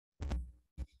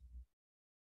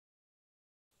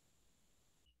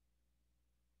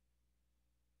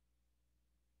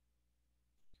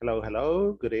Hello,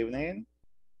 hello, good evening.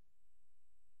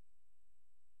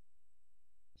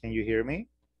 Can you hear me?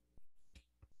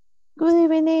 Good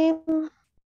evening.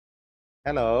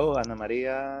 Hello, Ana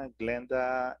Maria,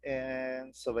 Glenda,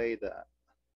 and Sobeida.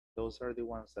 Those are the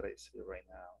ones that I see right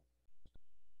now.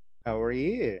 How are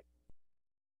you?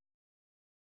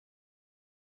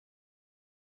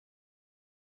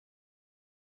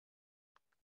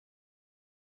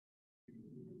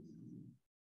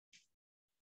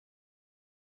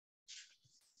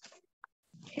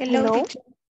 Hello, Hello. teacher.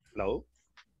 Hello.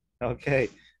 Okay,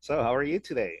 so how are you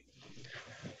today?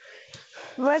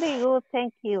 Very good,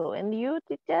 thank you. And you,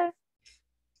 teacher?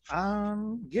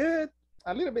 Good.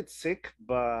 A little bit sick,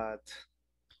 but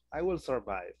I will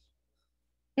survive.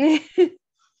 Okay.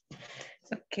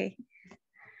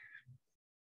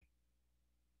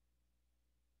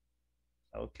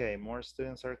 Okay, more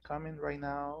students are coming right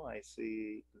now. I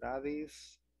see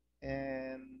Gladys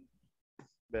and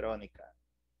Veronica.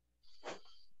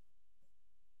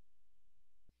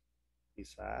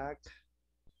 Isaac.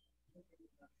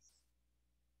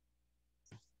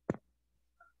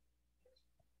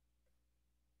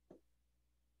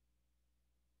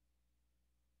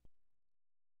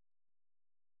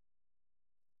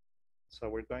 So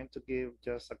we're going to give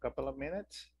just a couple of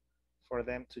minutes for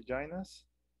them to join us.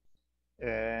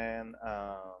 And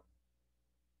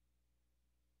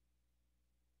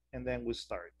then we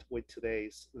start with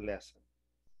today's lesson.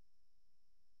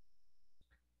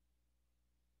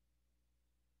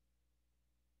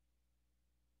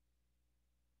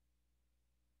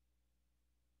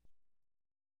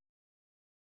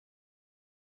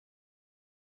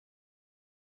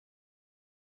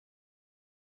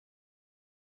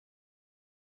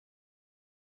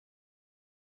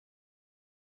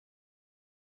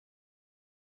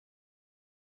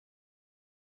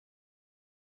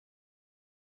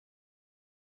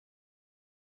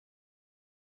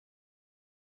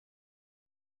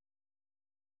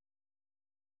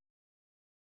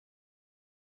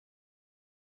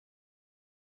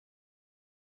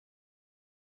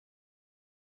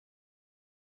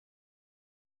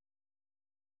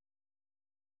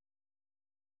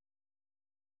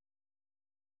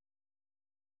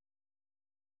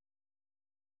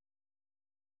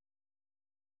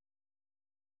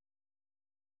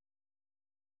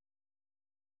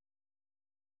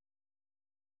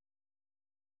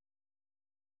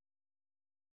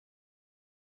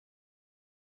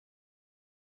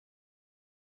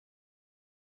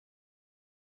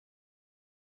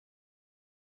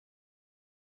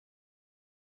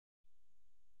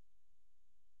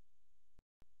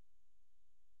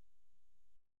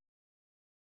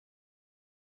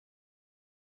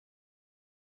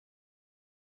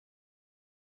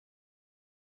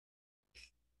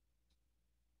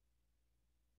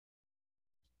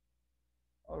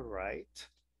 All right.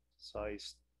 So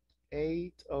it's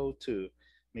 8:02.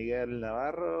 Miguel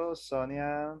Navarro,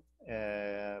 Sonia,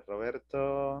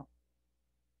 Roberto,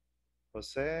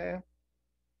 Jose.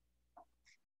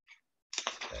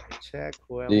 Let me check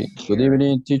who else Good here.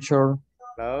 evening, teacher.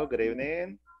 Hello, good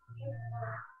evening.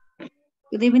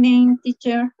 Good evening,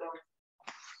 teacher.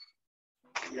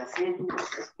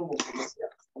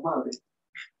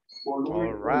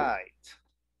 All right.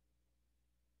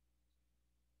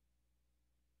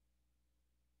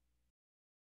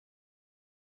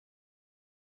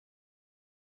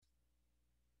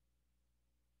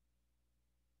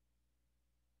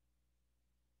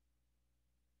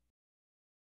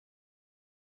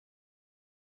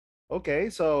 Okay,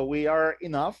 so we are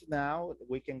enough now.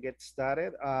 We can get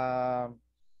started.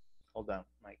 Hold on,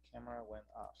 my camera went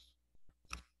off.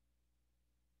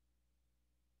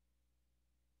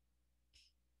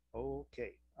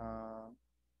 Okay.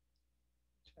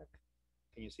 Check.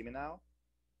 Can you see me now?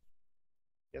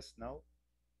 Yes, no?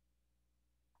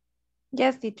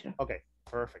 Yes, teacher. Okay,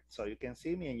 perfect. So you can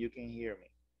see me and you can hear me.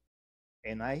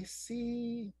 And I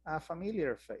see a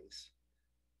familiar face.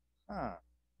 Huh.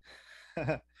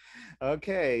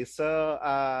 Okay, so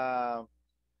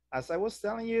as I was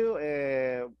telling you,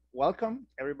 welcome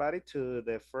everybody to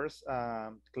the first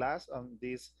class on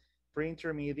this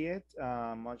pre-intermediate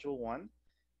module 1.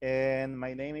 And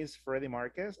my name is Freddy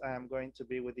Marquez. I am going to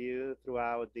be with you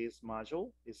throughout this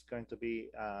module. It's going to be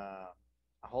a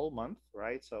whole month,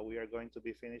 right? So we are going to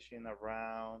be finishing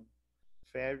around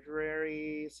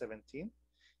February 17th,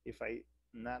 if I'm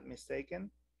not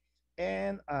mistaken.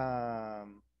 And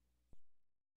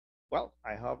well,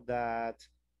 I hope that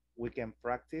we can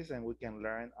practice and we can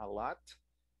learn a lot.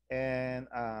 And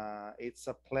it's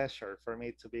a pleasure for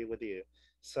me to be with you.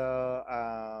 So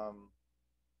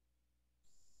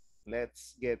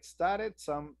let's get started.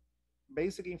 Some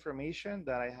basic information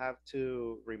that I have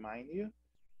to remind you,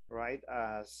 right?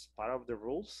 As part of the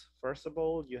rules, first of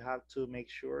all, you have to make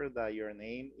sure that your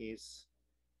name is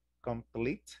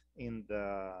complete in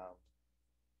the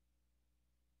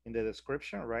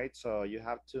description, right? So you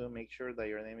have to make sure that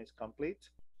your name is complete.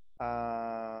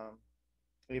 Um,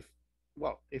 if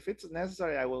if it's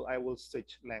necessary, I will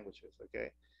switch languages,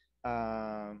 okay?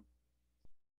 Um,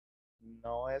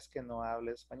 no es que no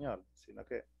hable español, sino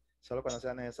que solo cuando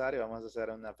sea necesario vamos a hacer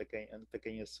un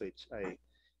pequeño switch ahí.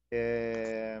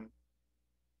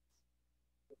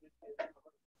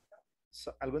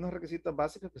 Algunos requisitos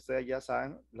básicos que ustedes ya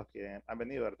saben, los que han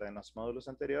venido, ¿verdad?, en los módulos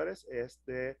anteriores, es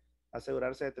de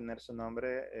asegurarse de tener su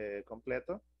nombre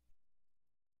completo.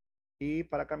 Y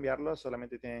para cambiarlo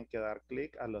solamente tienen que dar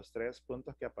clic a los 3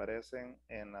 puntos que aparecen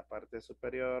en la parte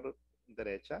superior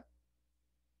derecha.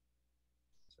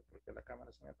 No sé por qué la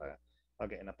cámara se me apaga.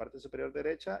 Ok, en la parte superior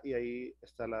derecha, y ahí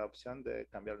está la opción de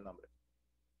cambiar el nombre.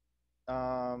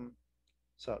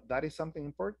 So that is something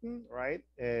important, right?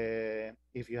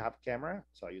 If you have camera,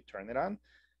 so you turn it on.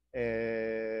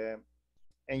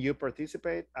 And you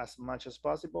participate as much as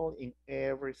possible in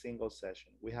every single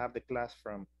session. We have the class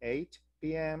from 8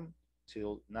 p.m.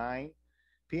 till 9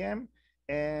 p.m.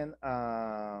 And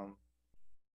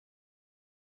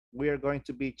we are going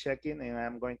to be checking, and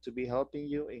I'm going to be helping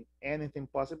you in anything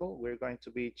possible. We're going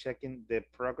to be checking the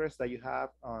progress that you have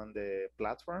on the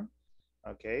platform,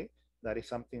 okay? That is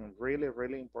something really,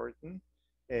 really important.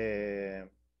 The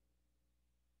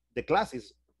class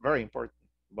is very important,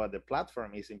 but the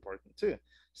platform is important too.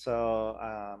 So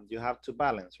you have to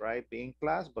balance, right? Be in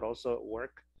class, but also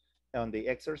work on the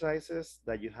exercises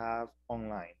that you have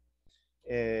online.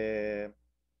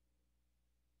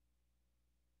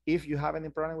 If you have any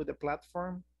problem with the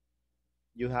platform,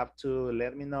 you have to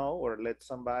let me know, or let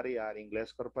somebody at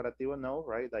Inglés Corporativo know,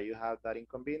 right, that you have that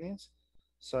inconvenience,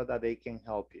 so that they can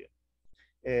help you.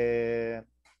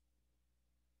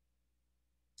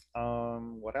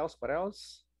 What else? What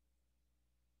else?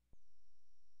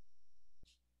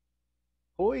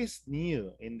 Who is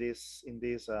new in this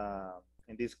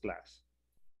class?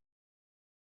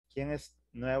 ¿Quién es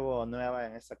nuevo o nueva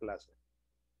en esta clase?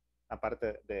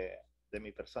 Aparte de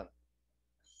mi persona.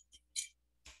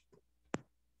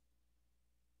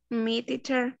 Me,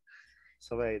 teacher.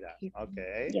 Sobeida,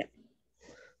 okay. Yeah.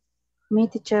 Me,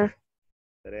 teacher.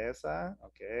 Teresa,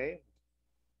 okay.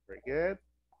 Very good.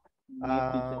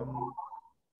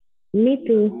 Me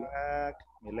too.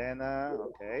 Milena,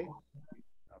 okay.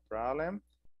 No problem.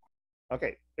 Ok,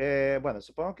 bueno,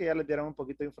 supongo que ya les dieron un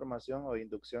poquito de información o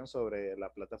inducción sobre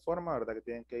la plataforma, ¿verdad? Que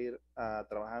tienen que ir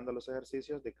trabajando los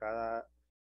ejercicios de cada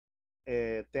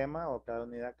tema o cada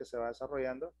unidad que se va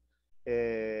desarrollando.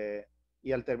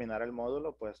 Y al terminar el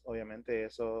módulo, pues obviamente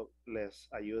eso les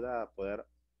ayuda a poder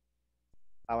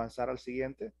avanzar al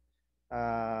siguiente.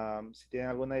 Si tienen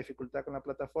alguna dificultad con la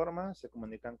plataforma, se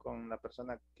comunican con la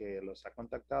persona que los ha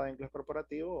contactado en Inglés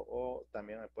Corporativo, o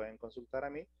también me pueden consultar a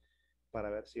mí para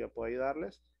ver si yo puedo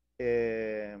ayudarles,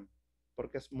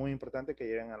 porque es muy importante que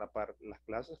lleven a la par las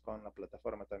clases con la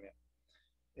plataforma también,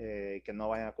 que no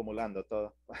vayan acumulando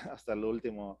todo hasta la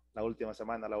última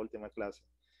semana, la última clase.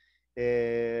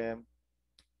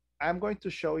 I'm going to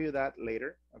show you that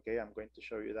later, okay? I'm going to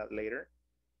show you that later.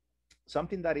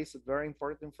 Something that is very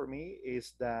important for me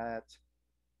is that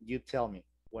you tell me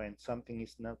when something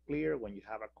is not clear, when you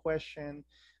have a question,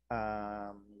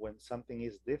 when something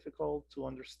is difficult to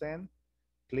understand.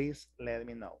 Please let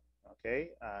me know, ¿ok?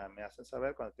 Me hacen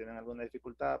saber cuando tienen alguna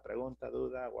dificultad, pregunta,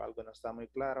 duda, o algo no está muy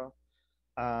claro,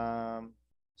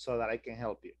 so that I can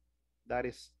help you. That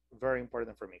is very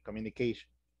important for me, communication.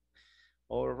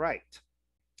 All right.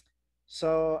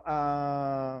 So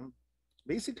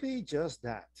basically just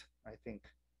that. I think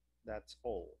that's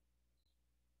all.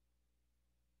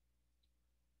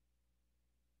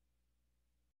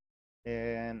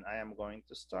 And I am going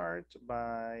to start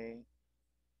by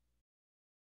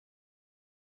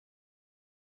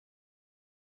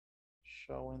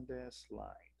showing the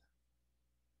slide.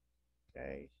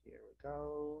 Okay, here we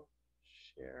go.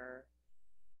 Share.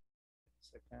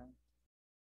 Second.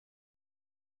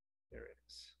 There it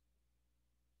is.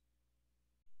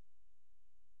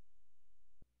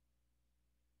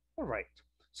 All right.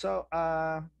 So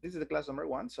this is the class number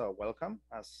 1. So welcome,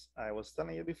 as I was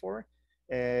telling you before.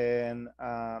 And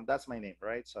that's my name,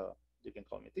 right? So you can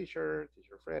call me teacher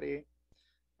Freddy,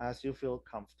 as you feel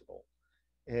comfortable.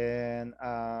 And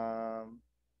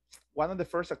one of the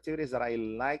first activities that I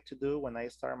like to do when I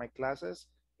start my classes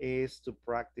is to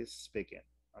practice speaking,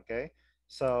 okay?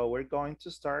 So we're going to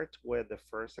start with the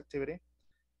first activity.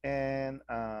 And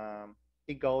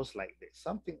it goes like this,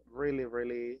 something really,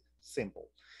 really simple.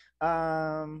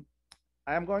 Um,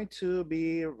 I'm going to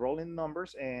be rolling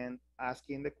numbers and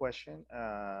asking the question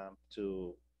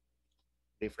to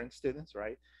different students,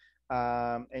 right?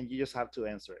 And you just have to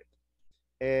answer it.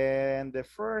 And the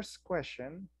first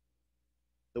question,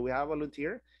 do we have a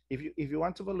volunteer? If you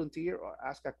want to volunteer or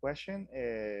ask a question,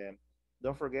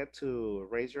 don't forget to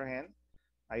raise your hand.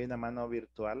 Hay una mano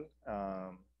virtual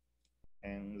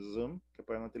en Zoom que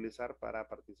pueden utilizar para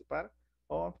participar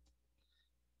o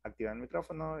activan el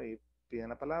micrófono y piden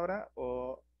la palabra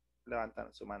o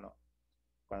levantan su mano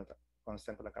cuando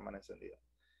estén con la cámara encendida.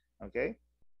 Okay.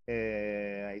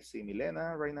 I see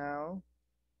Milena right now,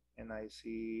 and I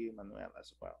see Manuel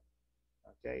as well.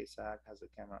 Okay, Isaac has the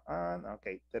camera on.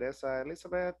 Okay, Teresa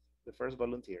Elizabeth, the first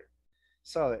volunteer.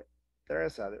 So,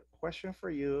 Teresa, the question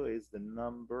for you is the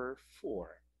number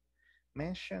 4.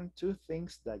 Mention 2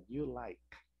 things that you like.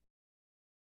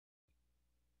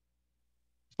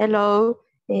 Hello.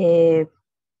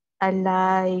 I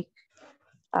like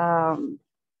um,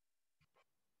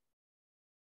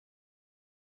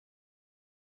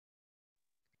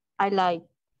 I like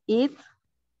it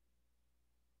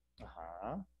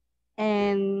Uh-huh.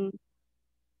 and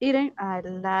eating. I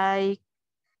like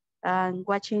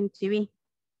watching TV.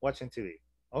 Watching TV.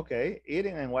 Okay,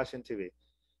 eating and watching TV.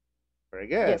 Very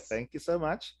good. Yes. Thank you so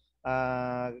much.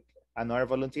 Another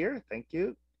volunteer. Thank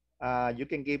you. You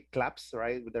can give claps,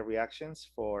 right, with the reactions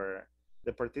for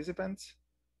the participants.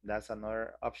 That's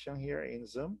another option here in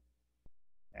Zoom.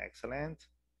 Excellent.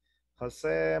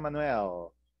 Jose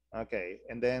Manuel. Okay,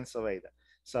 and then Sobeida.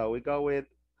 So we go with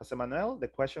Jose Manuel. The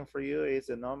question for you is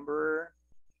the number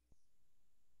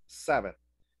 7.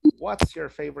 What's your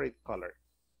favorite color?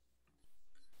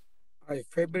 My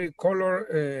favorite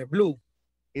color, blue.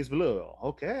 Is blue.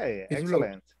 Okay, It's blue.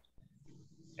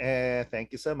 excellent.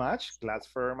 Thank you so much. Class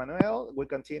for Manuel. We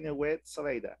continue with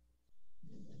Sobeida.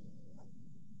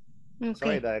 Okay.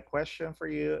 Sobeida, the question for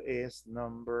you is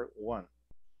number 1.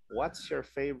 What's your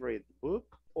favorite book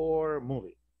or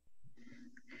movie?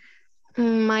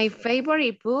 My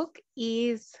favorite book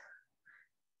is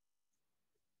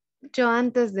Yo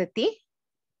antes de ti.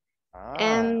 Ah,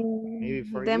 maybe And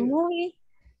for the you. movie,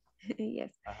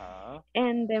 yes. Uh-huh.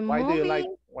 And the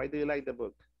Why do you like the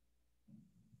book?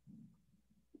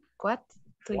 What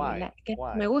do you Why? like? ¿Qué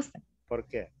Why? me gusta? ¿Por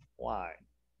qué? Why?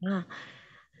 Ah.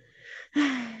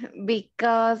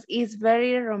 Because it's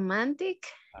very romantic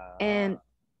and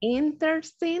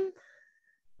interesting.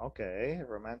 Okay,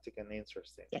 romantic and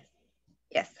interesting. Yes.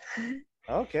 Yes.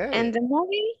 Okay. And the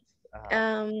movie,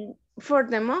 for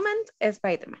the moment, is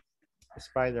Spider-Man.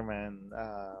 Spider-Man,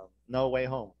 No Way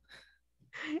Home.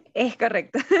 Es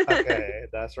correcto. Okay,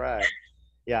 that's right.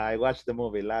 Yeah, I watched the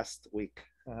movie last week.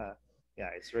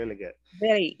 Yeah, it's really good.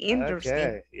 Very interesting.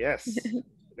 Okay, yes.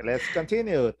 Let's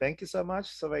continue. Thank you so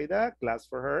much, Sobeida. Class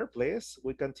for her, please.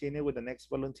 We continue with the next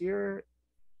volunteer,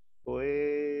 who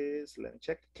is, let me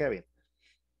check, Kevin.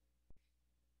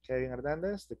 Kevin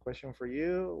Hernandez, the question for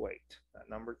you. Wait,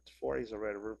 number 4 is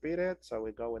already repeated, so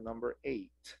we go with number 8.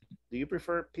 Do you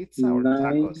prefer pizza or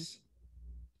tacos?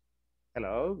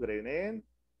 Hello, good evening,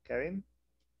 Kevin.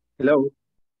 Hello.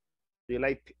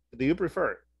 Do you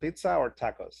prefer pizza or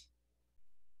tacos?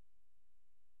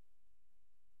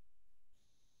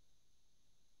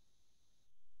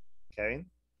 Kevin,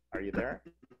 are you there?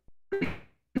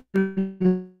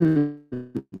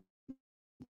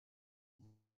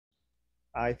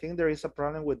 I think there is a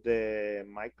problem with the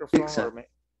microphone. Pizza.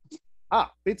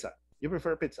 Pizza. You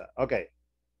prefer pizza. Okay.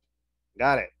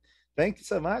 Got it. Thank you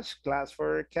so much, class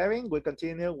for Kevin. We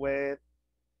continue with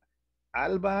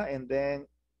Alba and then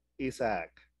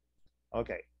Isaac.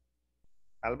 Okay.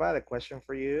 Alba, the question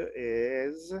for you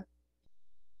is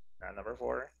number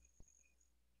 4.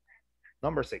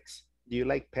 Number 6. Do you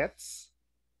like pets?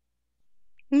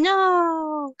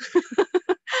 No.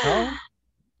 No?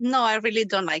 No, I really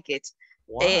don't like it.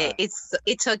 Why?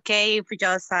 It's okay if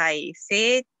just I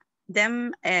see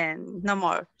them and no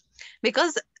more.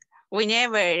 Because we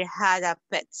never had a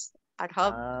pet at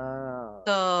home.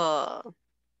 So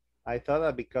I thought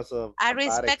that because of I a bad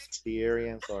respect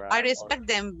experience or I respect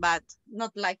them, but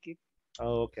not like it.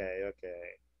 Okay,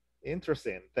 okay.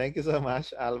 Interesting. Thank you so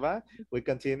much, Alba. We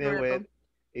continue with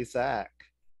Isaac.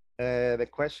 The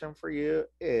question for you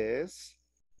is,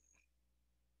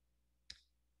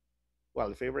 well,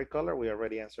 the favorite color, we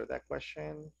already answered that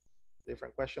question.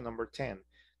 Different question, number 10.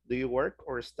 Do you work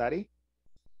or study?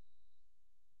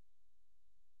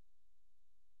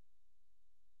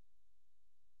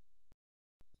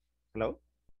 Hello?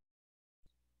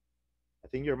 I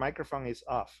think your microphone is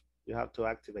off. You have to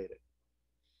activate it.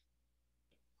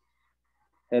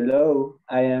 Hello,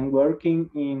 I am working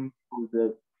in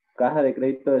the Caja de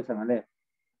Crédito de San Alejo.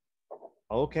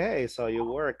 Okay, so you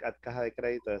work at Caja de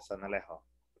Crédito de San Alejo.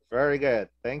 Very good.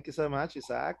 Thank you so much,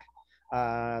 Isaac.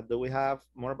 Do we have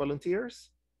more volunteers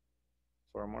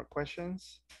for more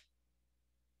questions?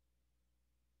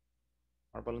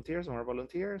 More volunteers, more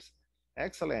volunteers.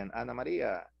 Excellent. Ana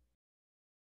Maria.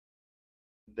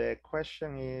 The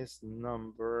question is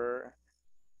number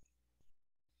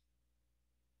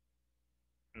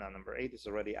 8 is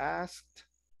already asked.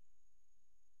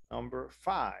 Number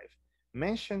 5.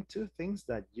 Mention 2 things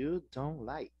that you don't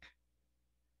like.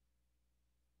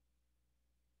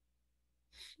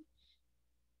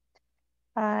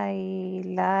 I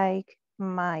like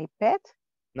my pet.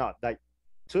 No, that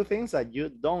 2 things that you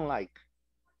don't like.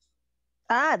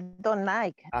 Don't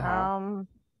like.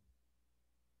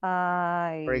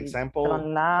 For example,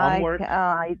 don't like. homework.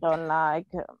 I don't like.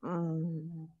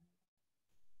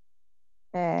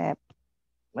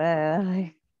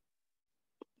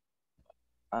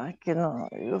 Ay, que no.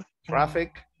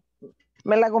 Traffic.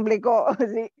 Me la complicó,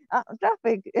 sí.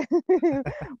 Traffic.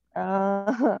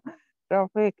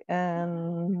 Traffic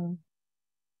and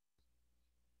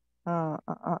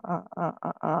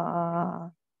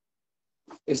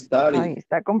Study. Ay,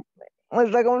 está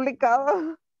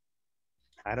complicado.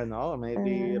 I don't know, maybe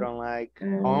you don't like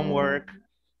homework,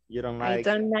 you don't like I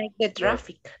don't like the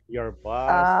traffic. your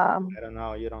boss, I don't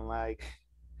know, you don't like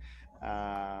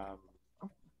No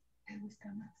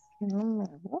me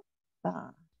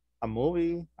gusta. a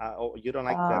movie, or you don't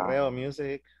like correo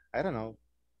music, I don't know,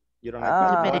 you don't like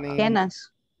Bad Bunny.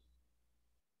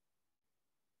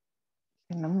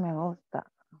 No me gusta.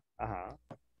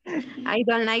 I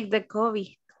don't like the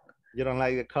COVID. You don't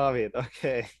like the COVID,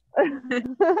 okay.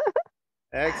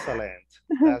 Excellent,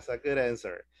 that's a good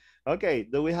answer. Okay,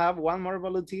 do we have one more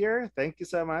volunteer? Thank you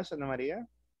so much, Ana Maria.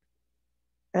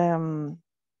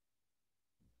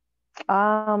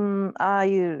 I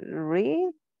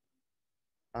read.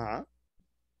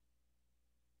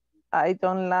 I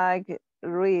don't like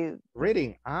read.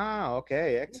 Reading,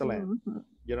 okay, excellent.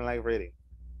 You don't like reading.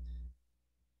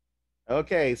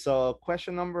 Okay, so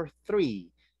question number 3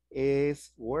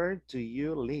 is, where do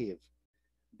you live?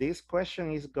 This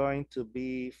question is going to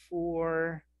be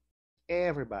for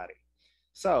everybody.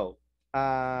 So,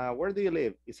 where do you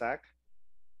live, Isaac?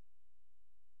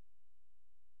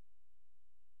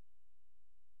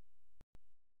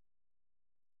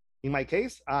 In my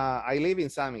case, I live in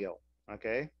San Miguel,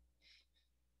 okay?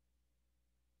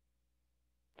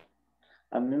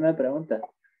 A mí me pregunta.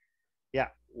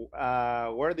 Yeah,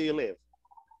 where do you live?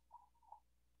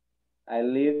 I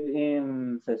live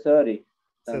in Cesori.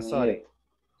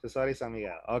 Cesori, San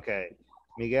Miguel, okay.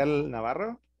 Miguel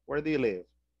Navarro, where do you live?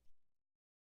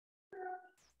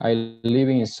 I live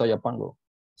in Soyapango.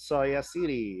 Soya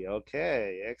City,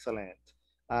 okay, excellent.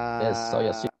 Yes,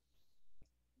 Soya City.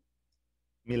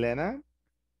 Milena,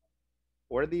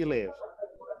 where do you live?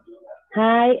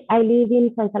 Hi, I live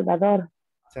in San Salvador.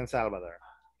 San Salvador.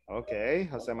 Okay,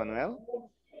 Jose Manuel.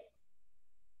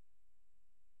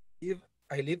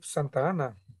 I live Santa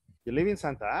Ana. You live in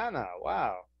Santa Ana,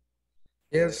 wow.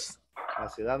 Yes. La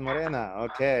Ciudad Morena,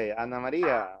 okay. Ana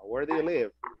Maria, where do you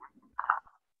live?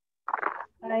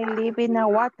 I live in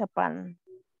Ahuachapan.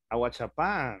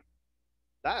 Ahuachapan,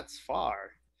 that's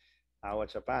far.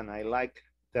 Ahuachapan, I like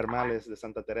Termales de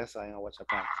Santa Teresa in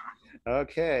Ahuachapan.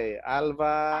 Okay,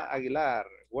 Alba Aguilar,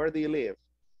 where do you live?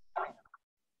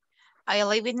 I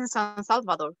live in San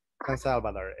Salvador. San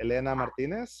Salvador. Elena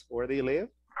Martinez, where do you live?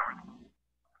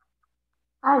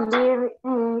 I live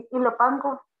in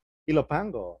Ilopango.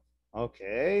 Ilopango,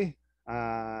 okay.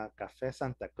 Café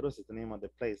Santa Cruz is the name of the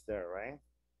place there, right?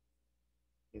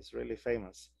 It's really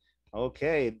famous.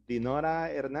 Okay, Dinora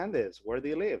Hernandez, where do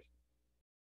you live?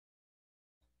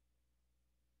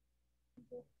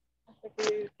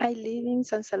 I live in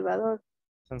San Salvador.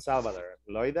 San Salvador.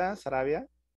 Loida Sarabia?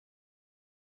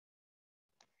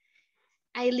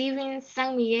 I live in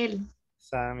San Miguel.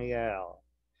 San Miguel,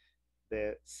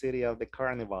 the city of the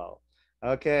carnival.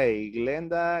 Okay,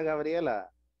 Glenda Gabriela,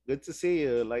 good to see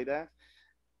you, Loida.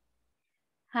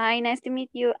 Hi, nice to meet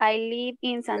you. I live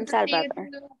in San Salvador.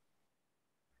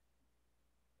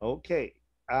 Okay,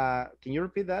 can you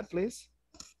repeat that, please?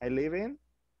 I live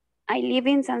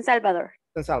in San Salvador.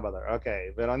 San Salvador,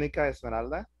 okay. Veronica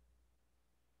Esmeralda?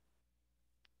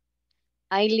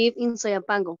 I live in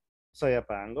Soyapango.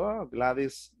 Soyapango.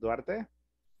 Gladys Duarte?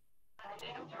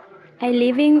 I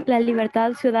live in La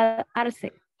Libertad, Ciudad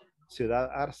Arce. Ciudad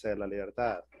Arce, La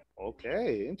Libertad.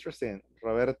 Okay, interesting.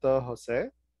 Roberto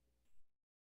José?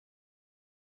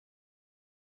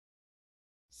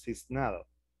 Cisnado.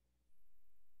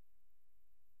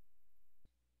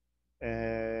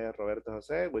 Roberto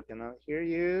Jose, we cannot hear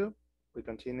you. We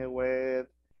continue with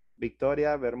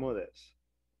Victoria Bermudez.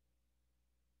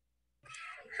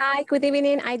 Hi, good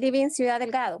evening. I live in Ciudad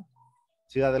Delgado.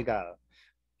 Ciudad Delgado.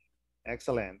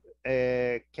 Excellent.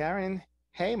 Karen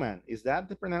Heyman, is that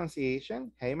the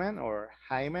pronunciation? Heyman or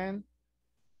Hyman?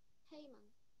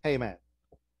 Heyman.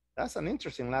 That's an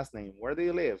interesting last name. Where do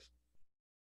you live?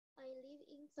 I live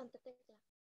in Santa Tecla.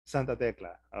 Santa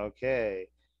Tecla. Okay.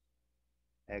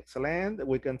 Excellent.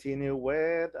 We continue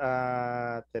with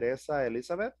Teresa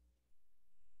Elizabeth.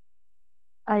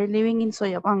 I living in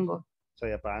Soyapango.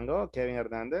 Soyapango. Kevin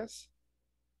Hernandez.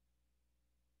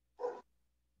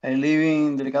 I live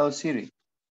in Delgado City.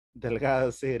 Delgado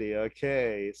City.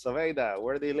 Okay. Sobeida,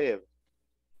 where do you live?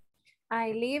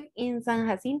 I live in San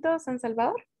Jacinto, San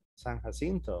Salvador. San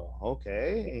Jacinto.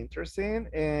 Okay. Interesting.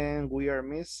 And we are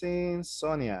missing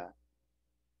Sonia.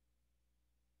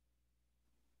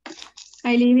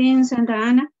 I live in Santa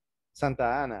Ana. Santa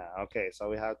Ana. Okay. So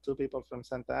we have 2 people from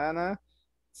Santa Ana,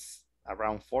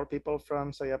 around 4 people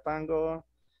from Soyapango,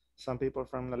 some people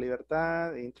from La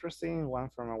Libertad. Interesting. 1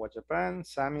 from Aguachapan.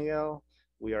 Samuel.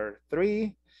 We are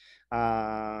 3.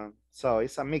 So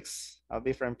it's a mix of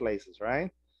different places, right?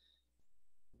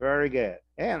 Very good.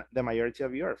 And the majority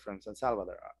of you are from San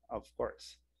Salvador, of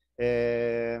course.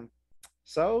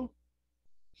 So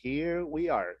here we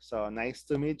are. So nice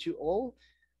to meet you all.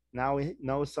 Now we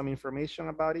know some information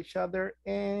about each other,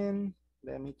 and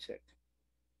let me check.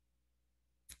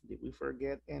 Did we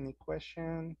forget any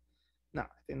question? No,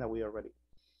 I think that we already.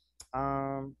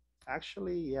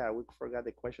 Actually, yeah, we forgot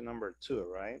the question number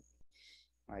 2, right?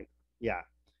 Like, yeah,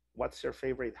 what's your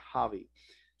favorite hobby?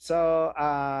 So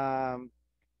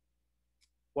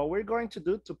what we're going to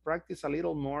do to practice a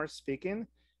little more speaking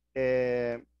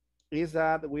is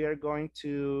that we are going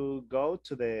to go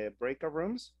to the breakout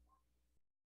rooms,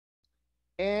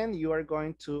 and you are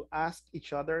going to ask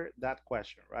each other that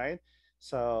question, right?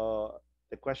 So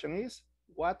the question is,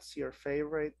 what's your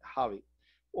favorite hobby?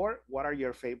 Or what are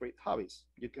your favorite hobbies?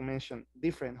 You can mention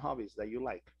different hobbies that you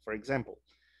like. For example,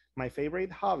 my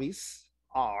favorite hobbies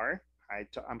are,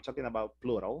 I'm talking about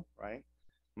plural, right?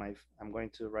 I'm going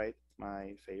to write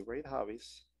my favorite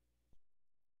hobbies.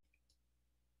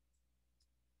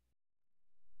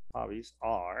 Hobbies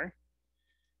are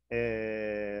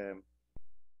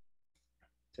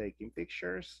taking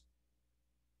pictures,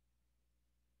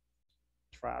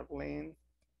 traveling,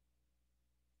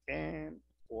 and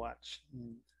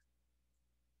watching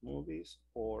movies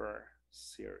or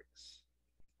series.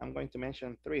 I'm going to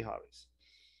mention 3 hobbies.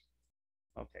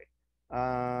 Okay.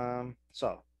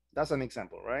 So that's an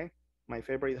example, right? My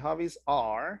favorite hobbies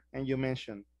are, and you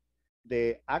mentioned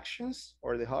the actions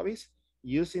or the hobbies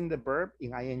using the verb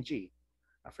in ing.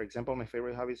 For example, my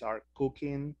favorite hobbies are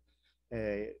cooking.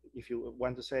 If you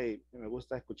want to say, me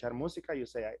gusta escuchar música, you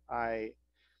say,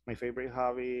 my favorite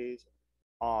hobbies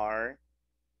are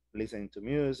listening to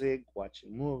music,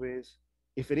 watching movies.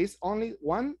 If it is only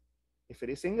one, if it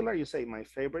is singular, you say, my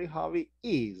favorite hobby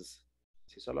is.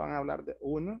 Si solo van a hablar de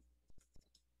uno,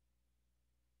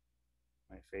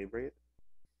 my favorite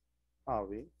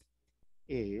hobby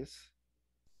is,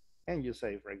 and you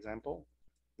say, for example,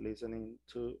 listening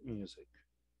to music.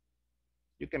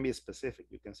 You can be specific.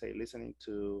 You can say listening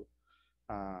to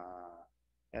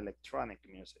electronic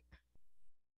music.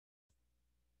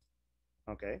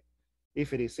 Okay.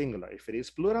 If it is singular, if it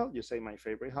is plural, you say my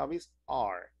favorite hobbies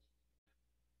are.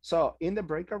 So in the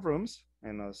breakout rooms,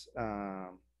 en las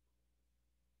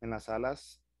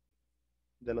salas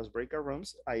de los breakout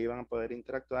rooms, ahí van a poder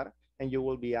interactuar, and you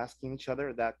will be asking each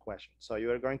other that question. So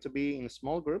you are going to be in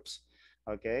small groups,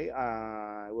 okay?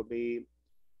 It will be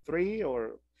 3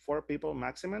 or 4 people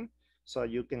maximum, so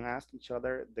you can ask each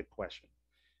other the question.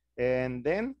 And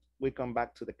then we come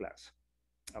back to the class,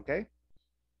 okay?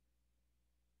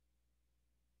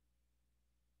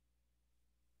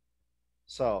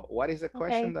 So what is the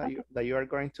question that you are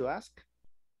going to ask?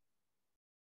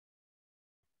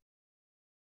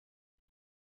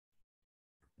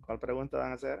 ¿Cuál pregunta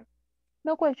van a hacer?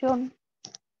 No question.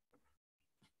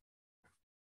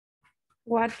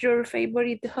 What's your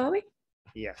favorite hobby?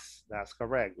 Yes, that's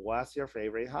correct. What's your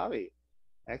favorite hobby?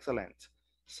 Excellent.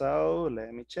 So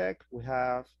let me check. We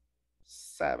have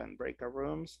 7 breakout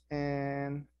rooms,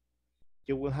 and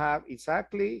you will have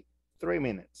exactly 3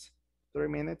 minutes. 3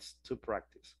 minutes to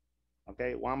practice.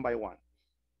 Okay, one by one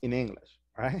in English,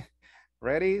 right?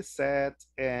 Ready, set,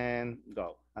 and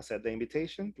go. Accept the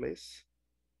invitation, please.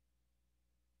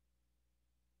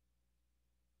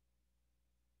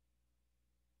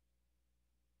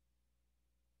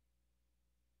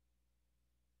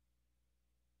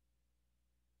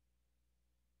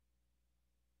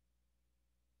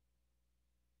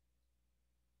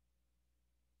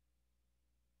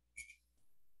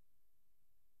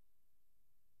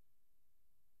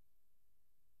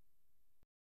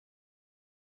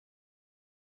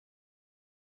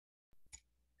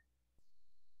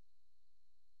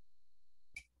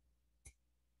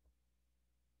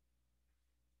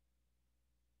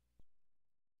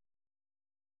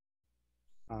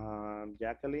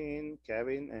 Jacqueline,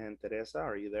 Kevin, and Teresa,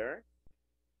 are you there?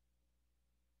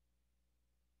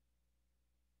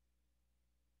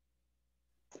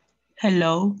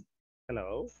 Hello.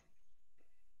 Hello.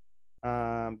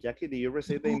 Jackie, do you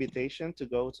receive the invitation to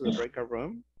go to the breakout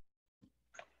room?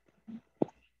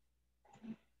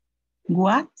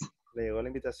 What? ¿Le llegó la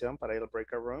invitación para ir al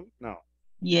breakout room? No.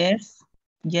 Yes.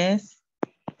 Yes.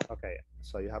 Okay,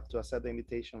 so you have to accept the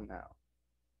invitation now.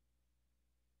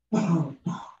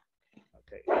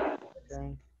 Okay.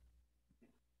 Okay.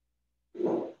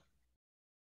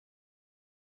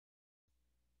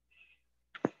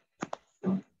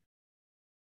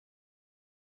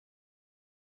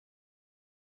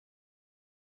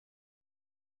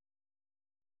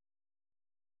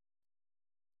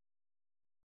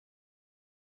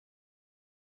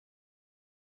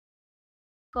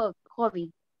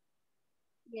 Hobby.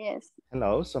 Yes.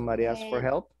 Hello, somebody asked for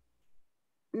help?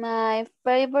 My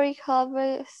favorite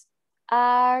hobbies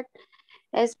are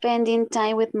spending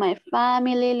time with my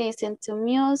family, listen to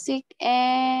music,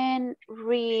 and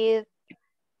read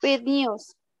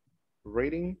news.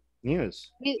 Reading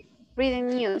news. Reading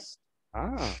news.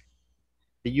 Ah.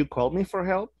 Did you call me for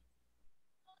help?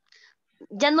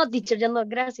 Ya no, teacher, ya no,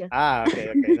 gracias. Ah, okay,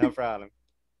 okay, no problem.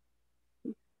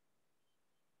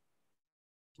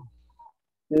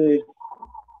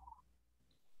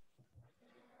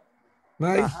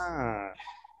 Nice.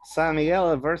 San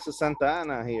Miguel versus Santa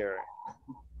Ana here.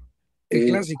 El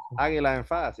clásico. Águila en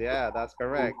Faz, yeah, that's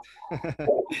correct.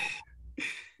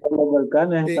 Los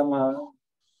volcanes estamos hablando.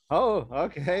 Oh,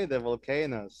 okay, the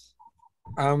volcanoes.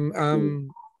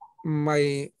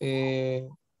 My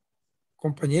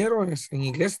compañero es en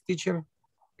inglés, teacher.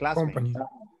 Classmate. Company.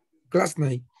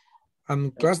 Classmate.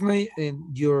 Classmate,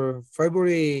 and your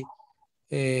favorite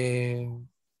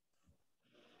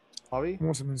hobby?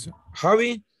 ¿Cómo se menciona?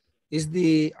 Hobby is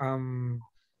the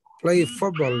play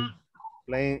football.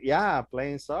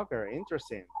 Playing soccer.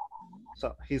 Interesting.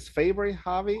 So his favorite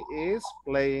hobby is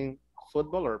playing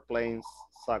football or playing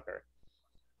soccer.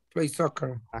 Play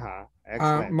soccer.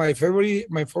 Excellent. My favorite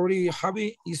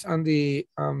hobby is on the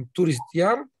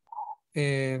turistear.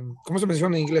 ¿Cómo se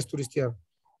menciona en inglés turistear?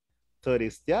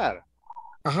 Turistear.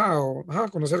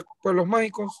 Conocer pueblos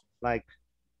mágicos. Like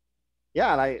in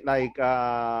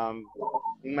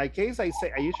my case, I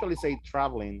usually say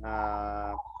traveling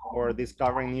or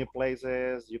discovering new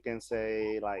places. You can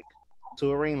say like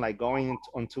touring, like going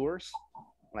on tours.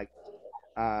 Like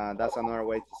that's another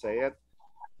way to say it.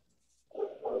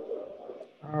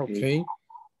 Okay.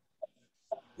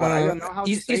 But I don't know how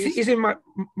to say it. Is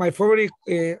my favorite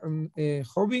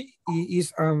hobby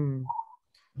is on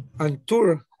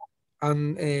tour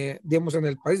and digamos en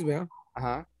el país, ¿verdad?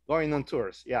 Going on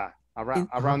tours, yeah,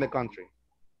 around the country.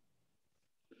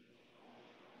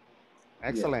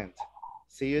 Excellent.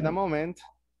 See you in a moment.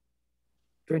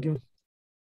 Thank you.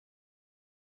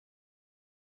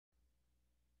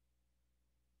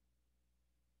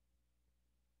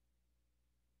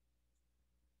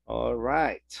 All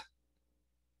right.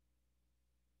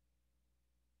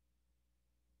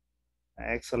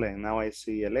 Excellent. Now I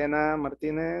see Elena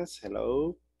Martinez.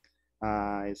 Hello.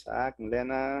 Isaac,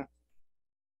 Elena,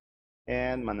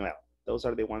 and Manuel. Those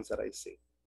are the ones that I see.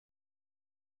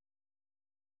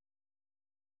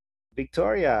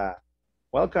 Victoria,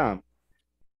 welcome.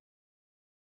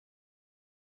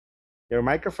 Your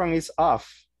microphone is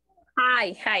off.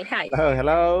 Hi. Oh,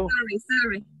 hello.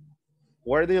 Sorry.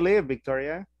 Where do you live,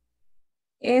 Victoria?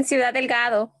 In Ciudad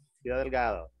Delgado. Ciudad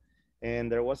Delgado.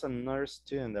 And there was another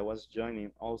student that was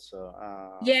joining also.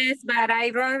 Yes, but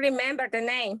I don't remember the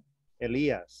name.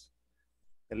 Elias.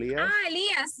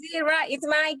 Elias, yeah, right. It's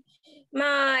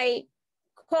my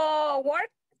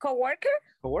co-worker.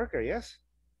 Co-worker, yes.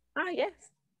 Yes.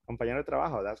 Compañero de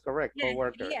trabajo, that's correct. Yes,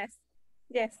 Co-worker.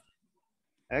 Yes.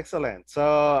 Excellent. So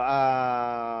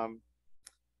I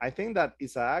think that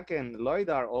Isaac and Lloyd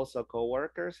are also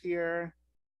co-workers here.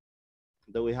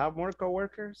 Do we have more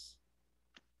co-workers?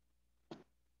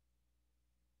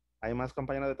 ¿Hay más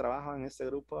compañeros de trabajo en este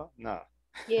grupo? No.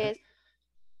 Yes.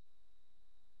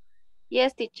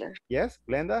 Yes, teacher. Yes,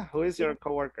 Glenda, who is your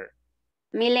co-worker?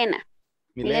 Milena.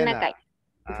 Milena Kai.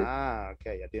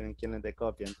 Okay, ya tienen quien les dé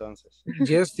copia entonces.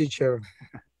 Yes, teacher.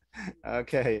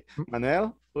 Okay,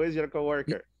 Manuel, who is your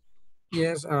co-worker?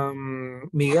 Yes,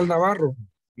 Miguel Navarro.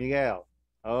 Miguel.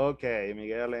 Okay,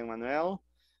 Miguel and Manuel.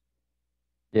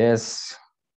 Yes,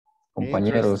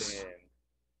 compañeros.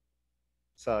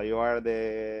 So you are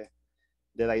the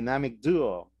dynamic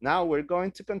duo. Now we're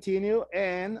going to continue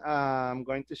and I'm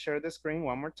going to share the screen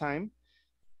one more time.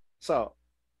 So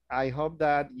I hope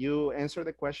that you answer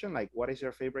the question, like what is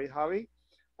your favorite hobby?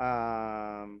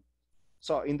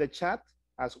 So in the chat,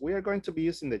 as we are going to be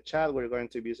using the chat, we're going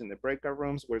to be using the breakout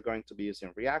rooms, we're going to be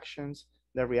using reactions.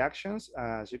 The reactions,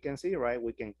 as you can see, right,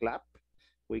 we can clap,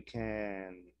 we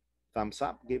can thumbs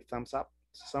up, give thumbs up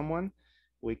to someone,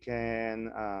 we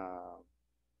can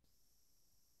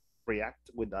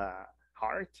react with a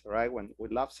heart, right, when we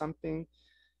love something,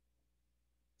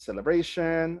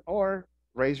 celebration, or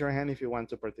raise your hand if you want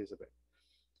to participate.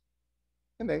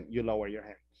 And then you lower your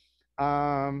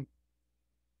hand.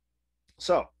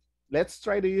 So let's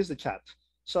try to use the chat.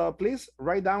 So please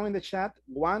write down in the chat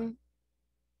one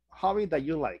hobby that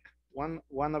you like, one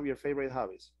of your favorite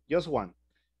hobbies, just one.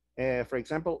 For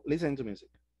example, listening to music,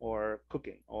 or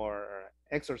cooking, or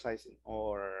exercising,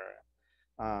 or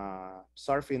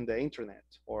surfing the internet,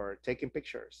 or taking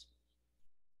pictures.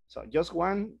 So just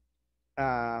one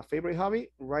favorite hobby,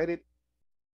 write it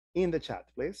in the chat,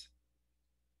 please.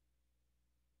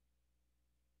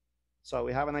 So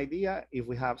we have an idea if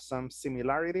we have some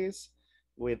similarities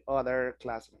with other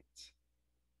classmates.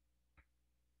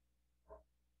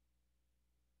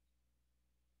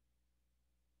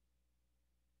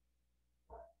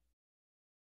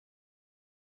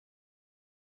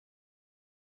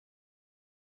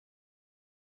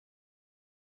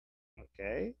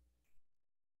 Okay.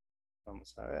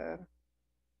 Vamos a ver.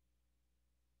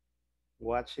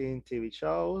 Watching TV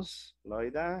shows,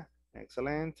 Loida,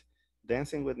 excellent.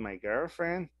 Dancing with my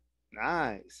girlfriend,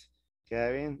 nice.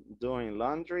 Kevin, doing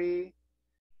laundry,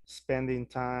 spending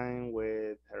time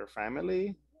with her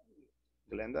family,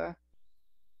 Glenda.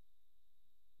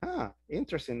 Ah,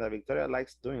 interesting that Victoria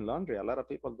likes doing laundry. A lot of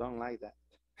people don't like that.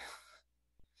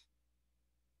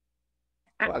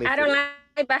 Well, I don't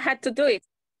like, but I had to do it.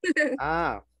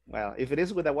 Well, if it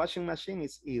is with a washing machine,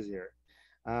 it's easier.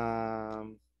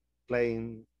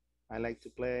 Playing, I like to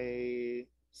play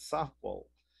softball.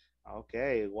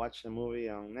 Okay, watch a movie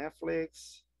on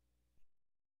Netflix.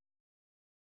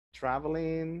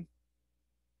 Traveling.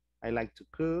 I like to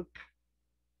cook.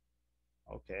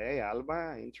 Okay,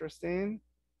 Alba, interesting.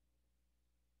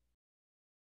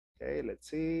 Okay, let's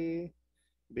see.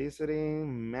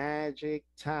 Visiting magic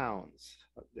towns,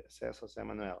 says Jose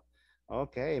Manuel.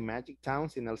 Okay, magic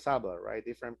towns in El Salvador, right?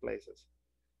 Different places.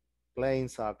 Playing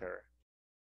soccer.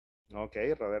 Okay,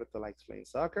 Roberto likes playing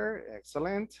soccer.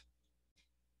 Excellent.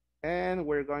 And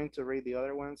we're going to read the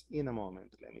other ones in a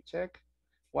moment. Let me check.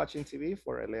 Watching TV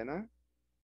for Elena.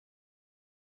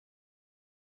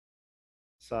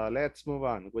 So let's move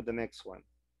on with the next one.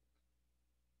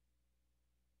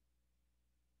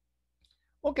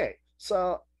 Okay,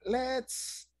 so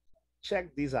let's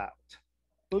check this out.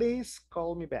 Please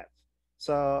call me Beth.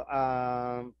 So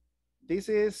this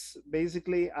is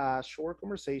basically a short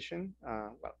conversation,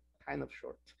 well, kind of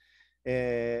short.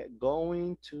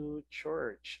 Going to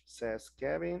church, says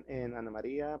Kevin, and Ana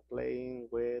Maria playing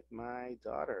with my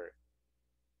daughter.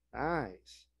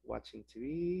 Nice. Watching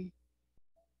TV.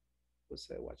 Who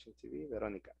said watching TV?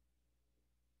 Veronica.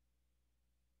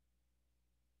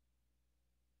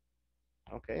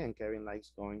 Okay, and Kevin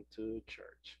likes going to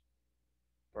church.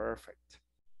 Perfect.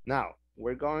 Now,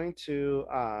 we're going to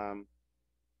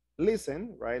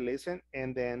listen, right? Listen,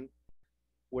 and then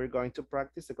we're going to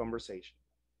practice the conversation.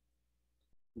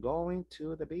 Going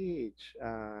to the beach,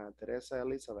 Teresa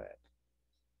Elizabeth.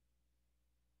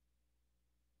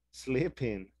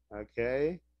 Sleeping,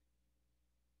 okay.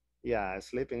 Yeah,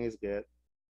 sleeping is good.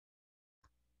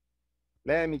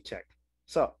 Let me check.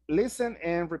 So listen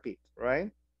and repeat,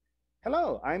 right?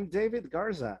 Hello, I'm David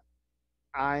Garza.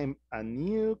 I'm a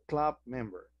new club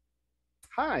member.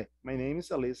 Hi, my name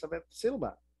is Elizabeth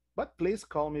Silva, but please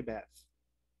call me Beth.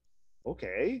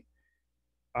 Okay.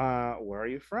 Where are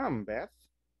you from, Beth?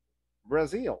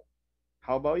 Brazil.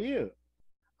 How about you?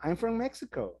 I'm from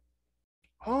Mexico.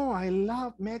 Oh, I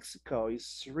love Mexico.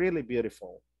 It's really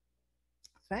beautiful.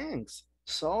 Thanks.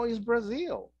 So is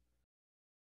Brazil.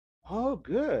 Oh,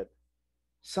 good.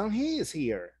 Sung-hee is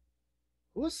here.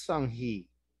 Who's Sung-hee?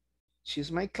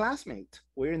 She's my classmate.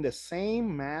 We're in the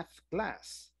same math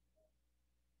class.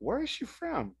 Where is she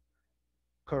from?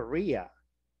 Korea.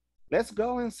 Let's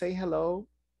go and say hello.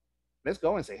 Let's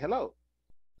go and say hello.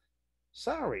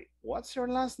 Sorry, what's your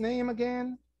last name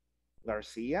again?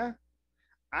 Garcia?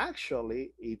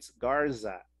 Actually, it's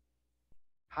Garza.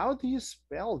 How do you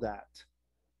spell that?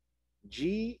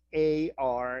 G-A-R-Z-A.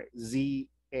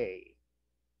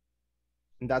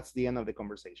 And that's the end of the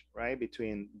conversation, right?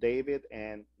 Between David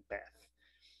and Beth.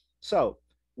 So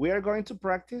we are going to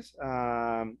practice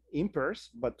in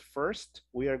pairs, but first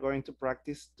we are going to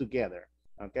practice together,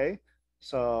 okay?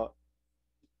 So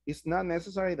it's not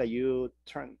necessary that you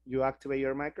activate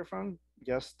your microphone,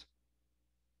 just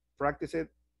practice it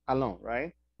alone,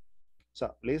 right?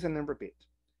 So listen and repeat.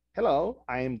 Hello,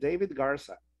 I am David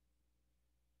Garza.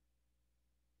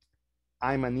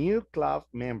 I'm a new club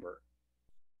member.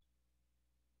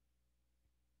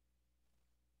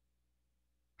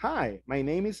 Hi, my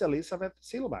name is Elizabeth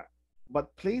Silva,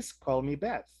 but please call me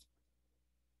Beth.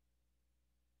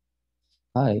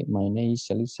 Hi, my name is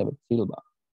Elizabeth Silva.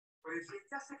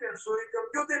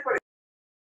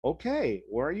 Okay,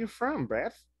 where are you from,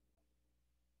 Beth?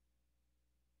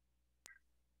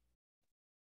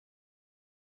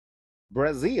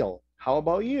 Brazil. How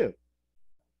about you?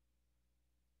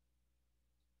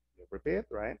 You repeat,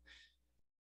 right?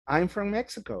 I'm from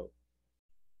Mexico.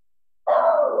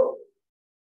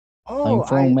 Oh, I'm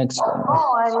from Mexico.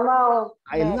 Oh,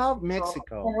 I love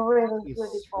Mexico. Really It's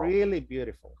beautiful. really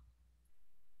beautiful.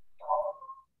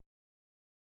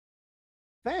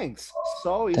 Thanks.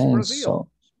 So is Brazil.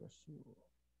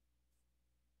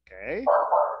 Okay.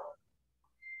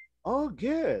 Oh,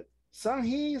 good.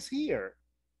 Sang-hee is here.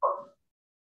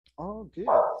 Oh, good.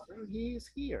 Sang-hee is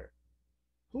here.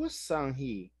 Who's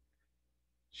Sang-hee?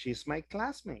 She's my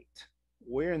classmate.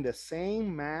 We're in the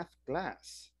same math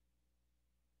class.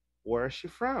 Where is she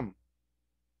from?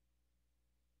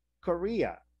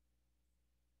 Korea.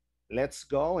 Let's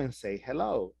go and say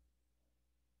hello.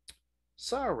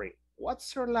 Sorry,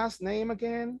 what's your last name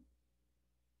again?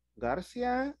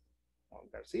 Garcia? Oh,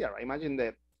 Garcia, right? Imagine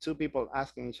the two people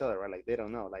asking each other, right? Like they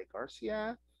don't know, like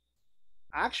Garcia.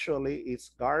 Actually, it's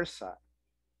Garza.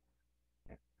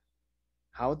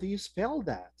 How do you spell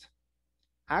that?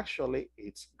 Actually,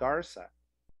 it's Garza.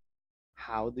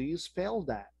 How do you spell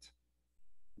that?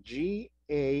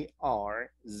 G-A-R-Z-A.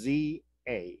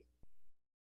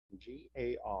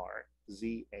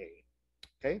 G-A-R-Z-A.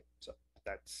 Okay, so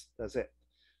that's it.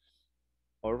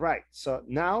 All right, so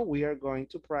now we are going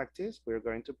to practice. We're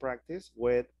going to practice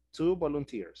with 2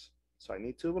 volunteers. So I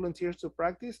need 2 volunteers to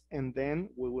practice, and then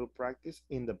we will practice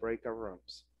in the breakout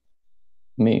rooms.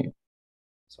 Me.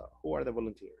 So who are the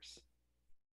volunteers?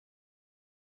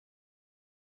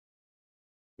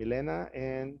 Milena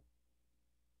and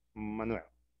Manuel.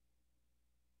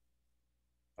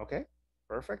 Okay,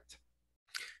 perfect.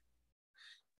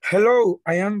 Hello,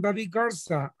 I am David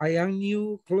Garza. I am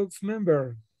new club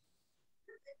member.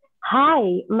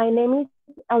 Hi, my name is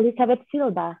Elizabeth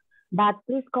Silva, but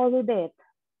please call me Beth.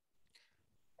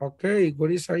 Okay,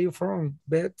 where are you from,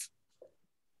 Beth?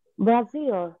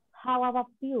 Brazil, how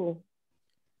about you?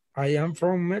 I am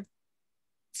from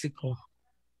Mexico.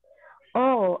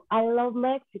 Oh, I love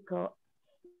Mexico.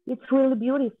 It's really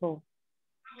beautiful.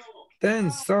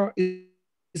 Thanks, so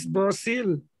it's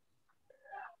Brazil.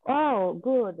 Oh,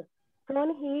 good.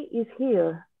 He is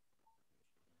here.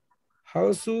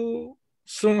 How soon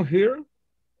here?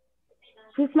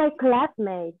 She's my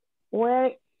classmate.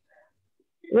 We're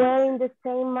in the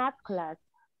same math class.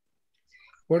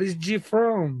 Where is she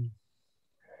from?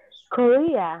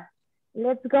 Korea.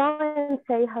 Let's go and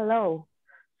say hello.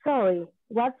 Sorry,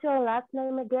 what's your last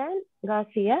name again?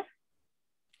 Garcia?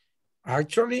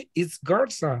 Actually, it's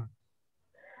Garza.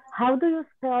 How do you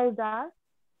spell that?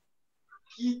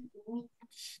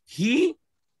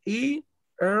 G-E-R-C-E.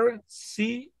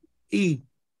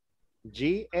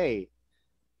 G-A.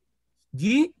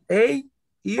 G-A-R-R-Z-A.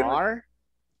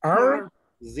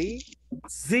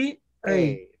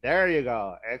 There you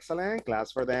go. Excellent.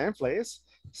 Class for them, please.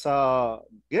 So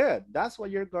good. That's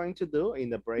what you're going to do in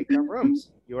the breakout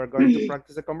rooms. You are going to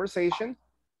practice a conversation,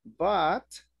 but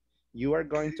you are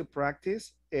going to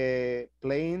practice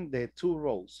playing the 2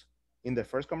 roles. In the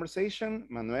first conversation,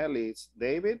 Manuel is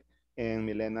David and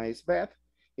Milena is Beth.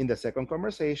 In the second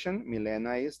conversation,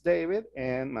 Milena is David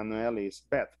and Manuel is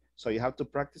Beth. So you have to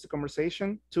practice the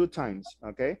conversation 2 times,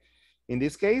 okay? In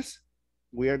this case,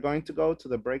 we are going to go to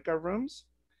the breakout rooms.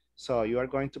 So you are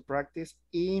going to practice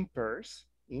in pairs,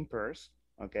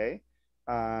 okay?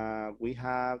 We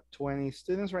have 20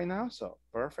 students right now, so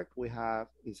perfect. We have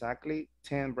exactly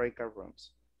 10 breakout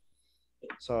rooms.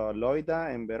 So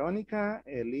Loida and Veronica,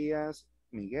 Elias,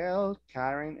 Miguel,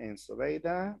 Karen and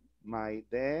Sobeida,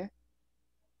 Maide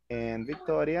and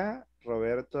Victoria,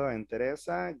 Roberto and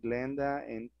Teresa, Glenda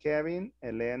and Kevin,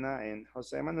 Elena and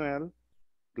Jose Manuel,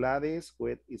 Gladys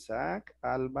with Isaac,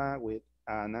 Alba with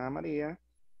Ana Maria,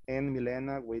 and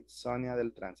Milena with Sonia del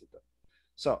Tránsito.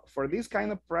 So for this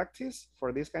kind of practice,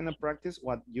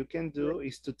 what you can do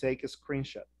is to take a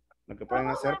screenshot. Lo que pueden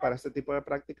hacer para este tipo de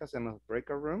prácticas en los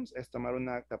breakout rooms es tomar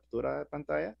una captura de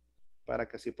pantalla para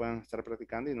que así puedan estar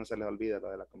practicando y no se les olvide lo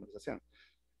de la conversación.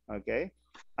 Okay.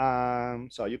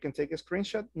 So you can take a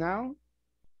screenshot now.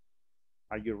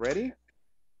 Are you ready?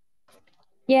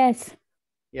 Yes.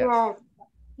 Yes.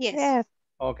 Yes.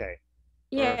 Okay.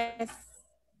 Yes. Perfect.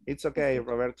 It's okay,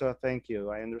 Roberto, thank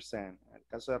you, I understand. El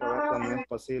caso de Roberto no es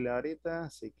posible ahorita,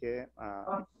 así que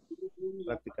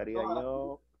practicaría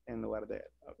yo en lugar de él.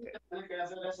 Okay.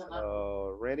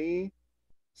 So, ready,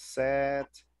 set,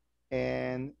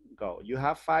 and go. You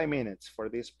have 5 minutes for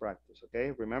this practice,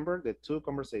 okay? Remember the 2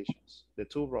 conversations, the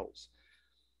 2 roles.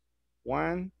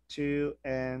 1, 2,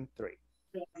 and 3.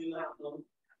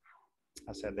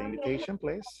 Accept the invitation,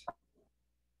 please.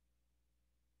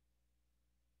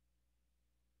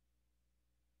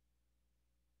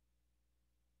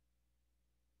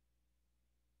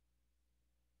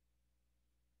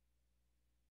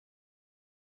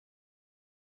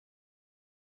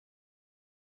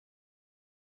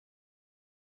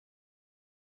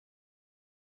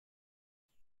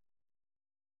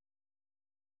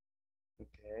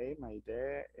 Okay,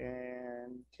 Maide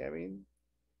and Kevin,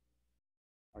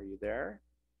 are you there?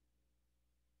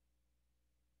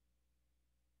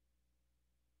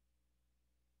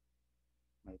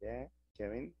 Maide,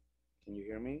 Kevin, can you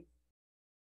hear me?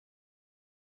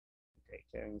 Okay,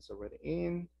 Kevin is already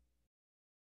in.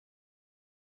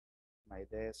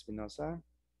 Maide Espinosa.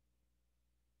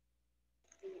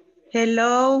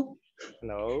 Hello.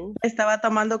 Hello. Estaba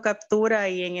tomando captura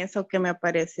y en eso que me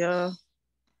apareció.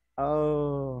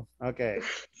 Oh, okay.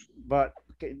 But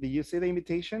okay, did you see the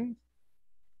invitation?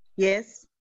 Yes.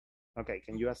 Okay,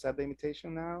 can you accept the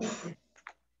invitation now?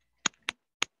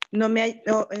 No me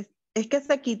no, es que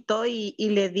se quitó y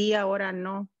le di ahora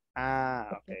no. Ah,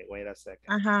 okay, wait a second.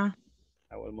 Ajá.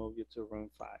 I will move you to room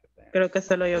 5 then. Creo que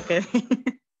solo yo quedé.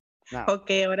 Now.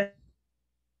 Okay, ahora.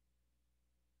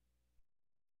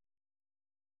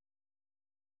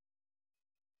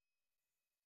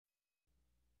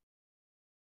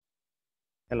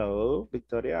 Hello,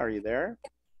 Victoria, are you there?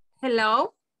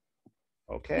 Hello.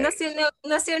 Okay. No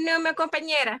se unió mi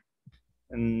compañera.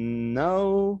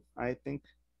 No, I think,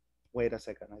 wait a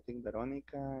second. I think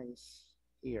Veronica is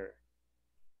here.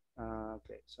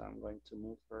 Okay, so I'm going to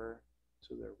move her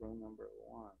to the room number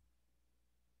 1.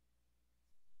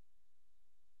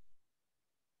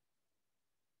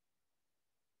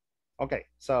 Okay,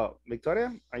 so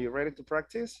Victoria, are you ready to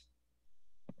practice?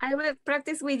 I will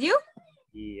practice with you.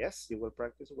 Yes, you will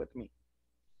practice with me.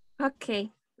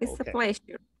 Okay, it's a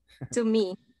pleasure to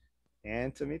me.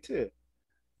 And to me too.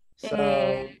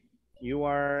 So you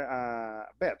are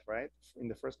Beth, right? In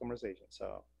the first conversation.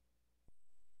 So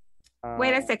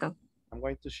wait a second. I'm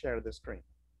going to share the screen.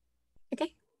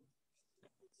 Okay.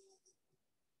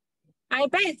 I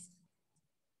bet.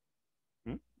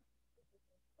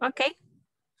 Okay.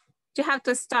 You have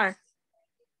to start.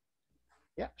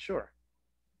 Yeah, sure.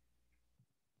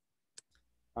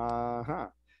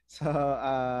 So,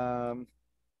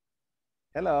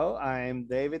 hello, I'm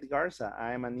David Garza.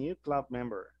 I'm a new club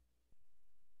member.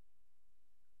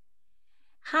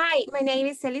 Hi, my name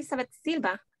is Elizabeth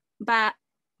Silva, but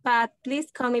please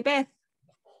call me Beth.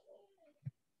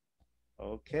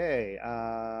 Okay.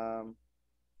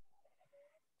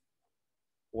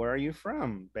 Where are you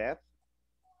from, Beth?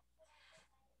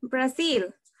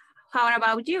 Brazil. How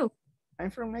about you?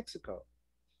 I'm from Mexico.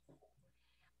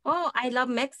 Oh, I love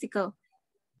Mexico.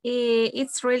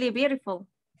 It's really beautiful.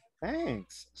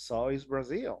 Thanks. So is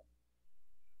Brazil.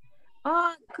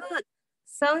 Oh, good.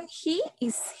 Song He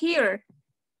is here.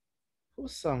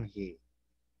 Who's Song He?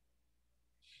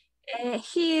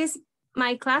 He is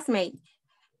my classmate.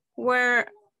 We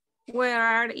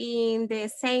are in the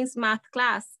same math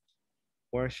class.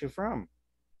 Where's she from?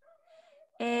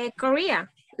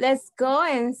 Korea. Let's go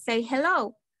and say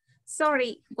hello.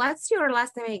 Sorry, what's your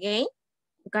last name again?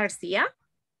 Garcia?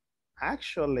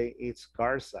 Actually, it's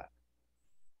Garza.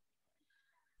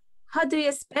 How do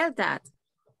you spell that?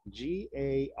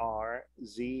 G-A-R-Z-A.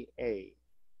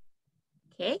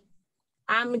 Okay.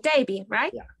 I'm David,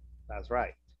 right? Yeah, that's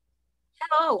right.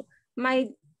 Hello,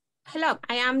 I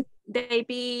am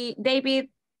David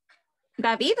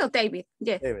or David?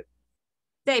 Yes.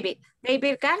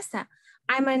 David Garza.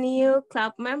 I'm a new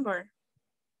club member.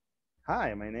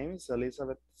 Hi, my name is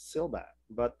Elizabeth Silva,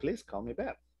 but please call me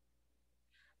Beth.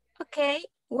 Okay,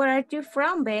 where are you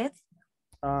from, Beth?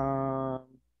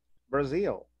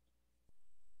 Brazil.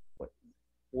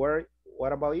 What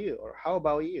about you? Or how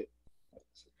about you?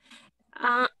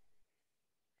 I'm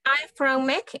from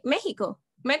Mexico.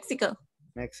 Mexico.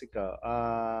 Let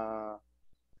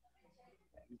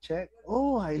me check.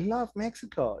 Oh, I love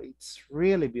Mexico. It's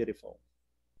really beautiful.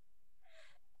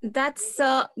 Thanks.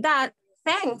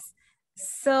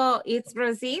 So it's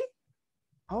Brazil?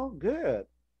 Oh, good.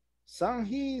 Song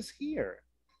He is here.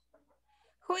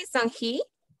 Who is Song He?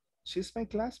 She's my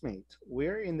classmate.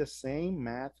 We're in the same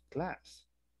math class.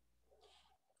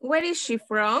 Where is she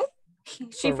from?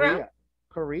 Korea.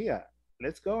 Korea.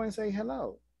 Let's go and say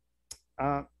hello.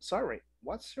 Sorry,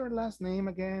 what's your last name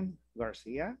again?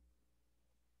 Garcia?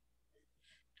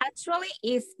 Actually,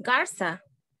 it's Garza.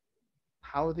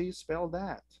 How do you spell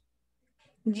that?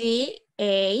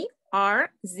 Garza.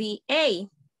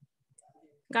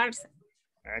 Garza.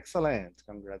 Excellent.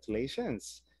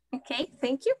 Congratulations. Okay,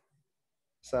 thank you.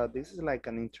 So this is like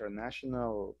an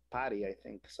international party, I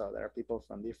think. So there are people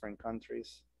from different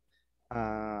countries.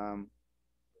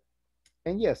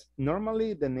 And yes,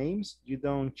 normally the names, you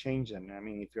don't change them. I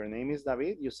mean, if your name is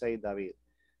David, you say David,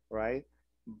 right?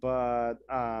 But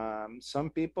some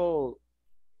people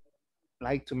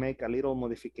like to make a little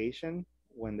modification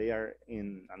when they are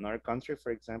in another country,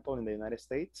 for example, in the United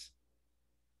States.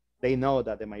 They know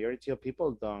that the majority of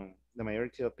people don't, the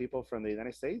majority of people from the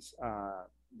United States,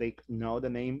 they know the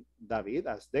name David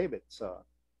as David. So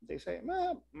they say,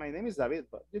 well, my name is David,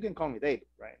 but you can call me David,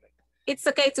 right? Like, it's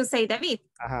okay to say David.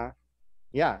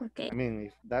 Yeah, okay. I mean,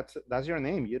 if that's your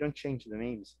name, you don't change the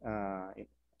names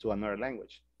to another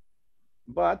language.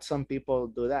 But some people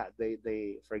do that. They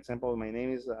for example, my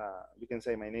name is, you can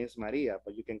say my name is Maria,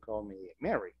 but you can call me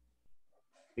Mary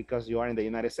because you are in the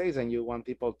United States and you want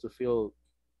people to feel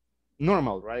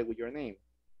normal, right, with your name.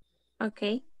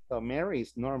 Okay. So Mary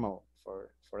is normal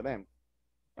for them.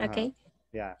 Okay.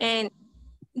 Yeah. And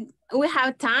we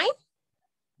have time?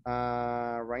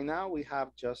 Right now we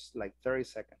have just like 30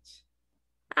 seconds.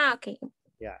 Okay.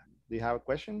 Yeah. Do you have a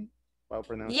question about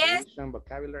pronunciation,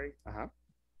 vocabulary?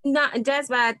 No, just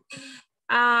but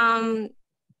I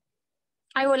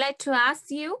would like to ask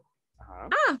you.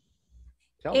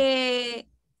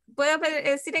 ¿Puedo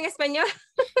decir en español?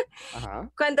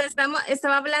 Cuando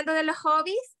estaba hablando de los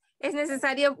hobbies, es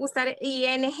necesario usar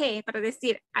ing para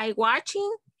decir I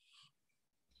watching.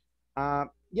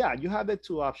 Yeah, you have the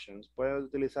two options. Puedes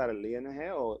utilizar el ing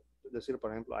o decir,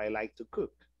 por ejemplo, I like to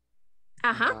cook.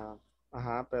 Pero,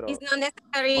 it's not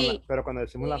necessary. Pero cuando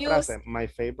decimos la frase, my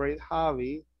favorite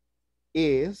hobby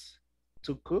is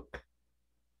to cook,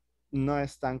 no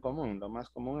es tan común. Lo más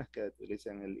común es que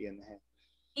utilicen el ing.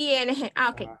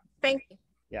 Okay. Thank you.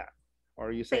 Yeah.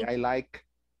 Or you say, I like,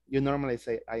 you normally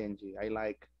say ing. I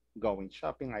like going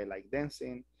shopping. I like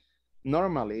dancing.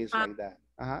 Normally it's like that.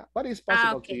 But it's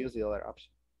possible to use the other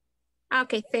option.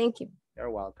 Okay, thank you. You're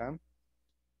welcome.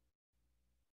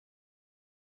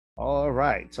 All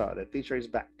right, so the teacher is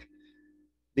back.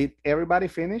 Did everybody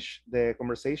finish the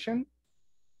conversation?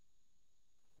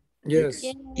 Yes.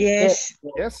 Yes.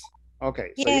 Yes?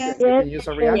 Okay, so yes. you can use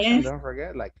a reaction, yes. Don't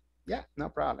forget, like, yeah, no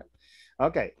problem.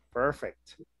 Okay,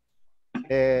 perfect.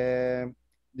 Do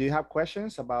you have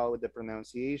questions about the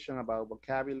pronunciation, about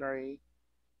vocabulary?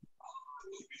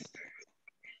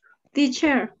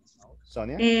 Teacher.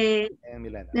 Sonia and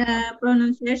Milena. La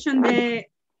pronunciación de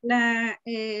la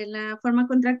forma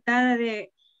contractada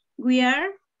de we are,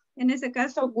 en ese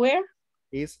caso, where?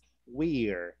 Is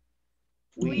we're.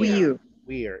 We're.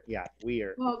 We're, yeah,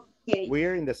 we're. Okay.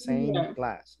 We're in the same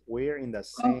class. We're in the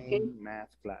same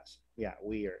math class. Yeah,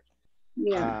 we're.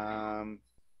 Yeah.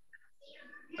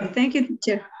 Thank you,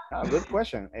 teacher. Good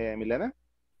question. Milena?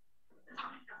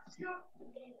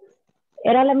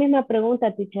 Era la misma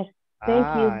pregunta, teacher.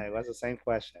 Thank you. It was the same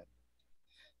question.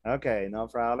 Okay, no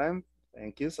problem.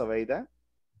 Thank you, Sobeida.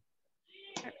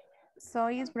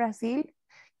 Soy es Brasil.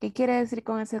 ¿Qué quiere decir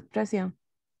con esa expresión?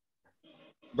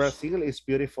 Brazil is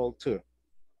beautiful too.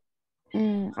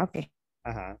 Okay.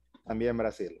 También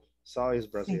Brasil. So is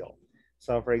Brazil.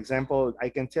 So for example, I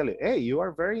can tell you, hey, you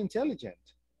are very intelligent.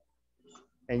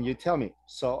 And you tell me,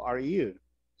 so are you.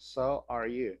 So are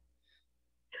you.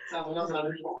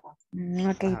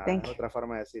 Okay, thank you. Otra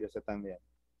forma de decir eso también.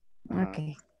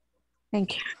 Okay,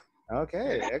 thank you.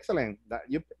 Okay, excellent. That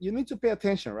you need to pay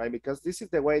attention, right? Because this is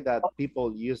the way that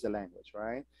people use the language,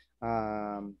 right?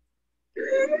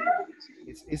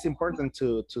 It's important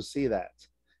to see that.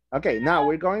 Okay, now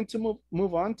we're going to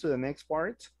move on to the next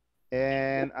part.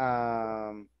 And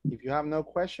if you have no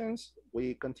questions,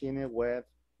 we continue with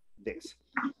this.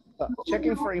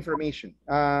 Checking for information.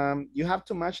 You have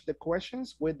to match the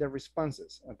questions with the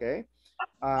responses, okay?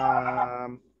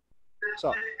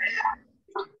 So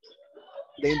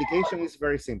the indication is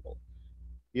very simple.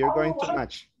 You're going to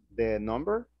match the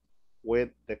number with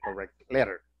the correct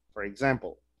letter. For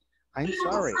example, I'm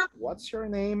sorry, what's your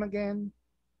name again?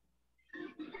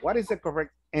 What is the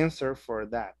correct answer for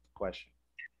that question?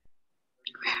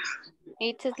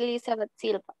 It's Elizabeth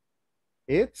Silva.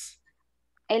 It's?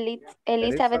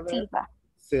 Elizabeth Silva.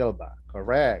 Silva,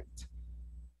 correct.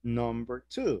 Number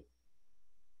 2.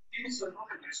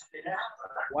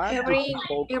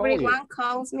 Everyone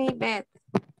calls me Beth.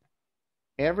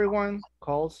 Everyone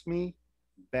calls me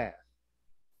Beth.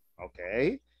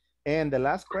 Okay. And the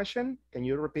last question, can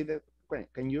you repeat it?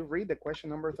 Can you read the question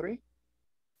number 3?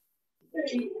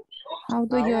 How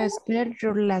do you spell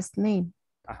your last name?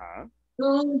 Uh-huh.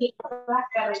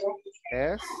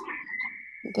 S.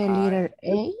 The letter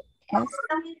A, S,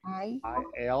 I,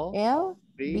 L, L,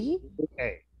 B, B,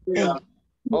 A. A.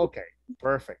 Okay,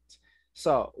 perfect.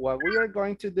 So what we are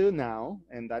going to do now,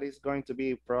 and that is going to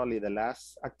be probably the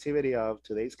last activity of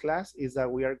today's class, is that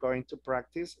we are going to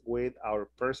practice with our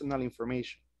personal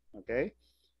information, okay?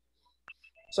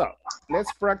 So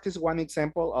let's practice one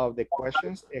example of the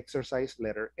questions exercise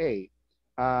letter A.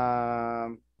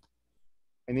 I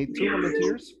need 2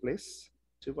 volunteers, please.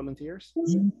 2 volunteers.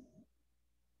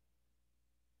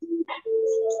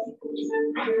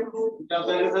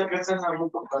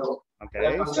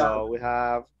 Okay, so we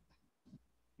have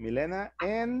Milena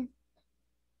and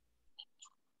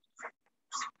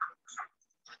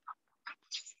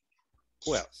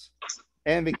who else?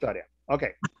 And Victoria.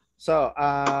 Okay, so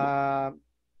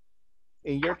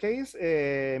in your case,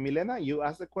 Milena, you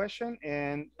ask the question,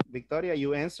 and Victoria,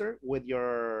 you answer with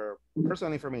your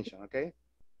personal information, okay?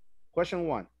 Question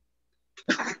 1.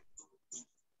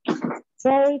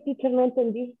 Sorry, teacher, no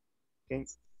entendí. Okay.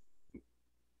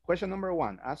 Question number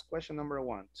 1. Ask question number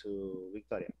 1 to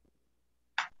Victoria.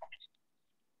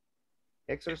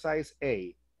 Exercise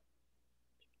A.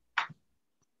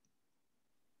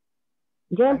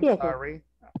 Yo I'm empiezo. sorry.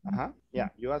 Yeah,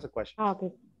 you ask a question.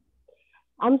 Okay.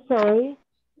 I'm sorry.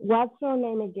 What's your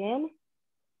name again?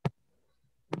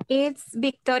 It's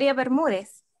Victoria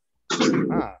Bermúdez.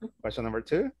 Question number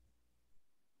 2.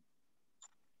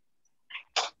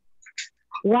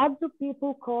 What do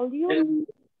people call you?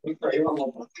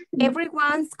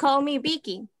 Everyone's call me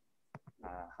Vicky.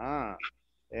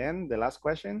 And the last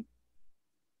question.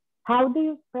 How do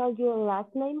you spell your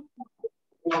last name?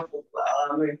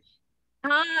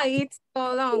 It's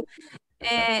so long.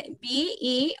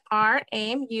 B-E-R-M-U-D-E-Z.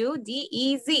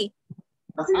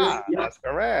 That's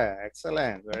correct.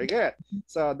 Excellent. Very good.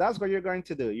 So that's what you're going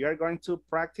to do. You're going to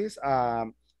practice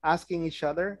asking each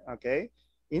other, okay?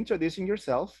 Introducing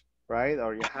yourself, right?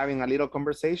 Or you're having a little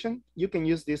conversation. You can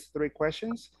use these 3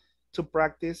 questions to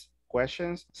practice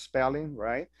questions, spelling,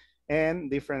 right?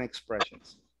 And different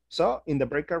expressions. So in the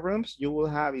breakout rooms, you will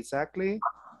have exactly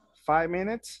 5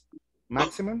 minutes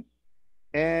maximum.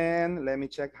 And let me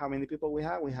check how many people we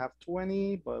have. We have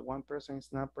 20, but 1 person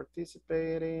is not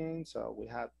participating. So we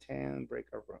have 10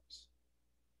 breakout rooms.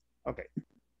 Okay.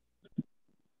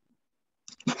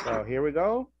 So here we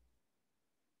go.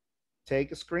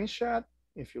 Take a screenshot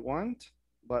if you want,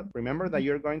 but remember that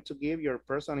you're going to give your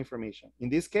personal information. In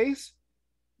this case,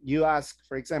 you ask,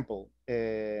 for example,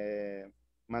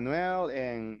 Manuel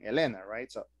and Elena, right?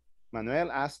 So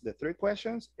Manuel asks the 3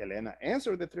 questions, Elena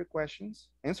answers the 3 questions,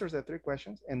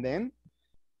 and then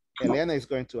Elena is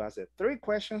going to ask the 3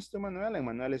 questions to Manuel, and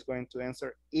Manuel is going to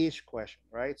answer each question,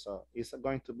 right? So it's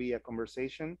going to be a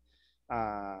conversation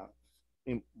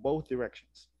in both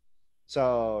directions.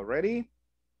 So ready?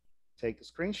 Take a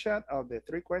screenshot of the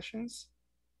 3 questions.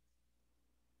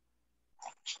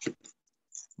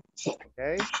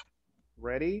 Okay,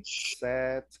 ready,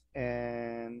 set,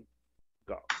 and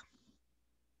go.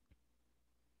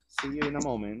 See you in a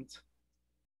moment.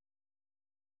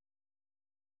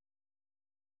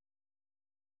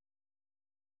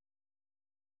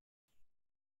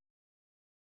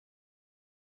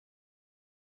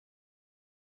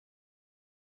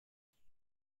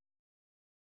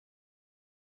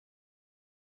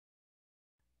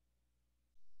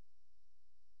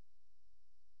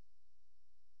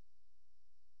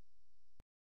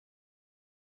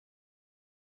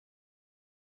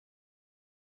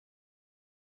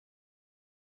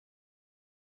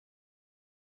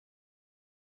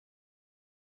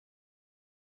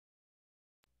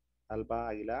 Alba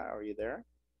Aguilar, are you there?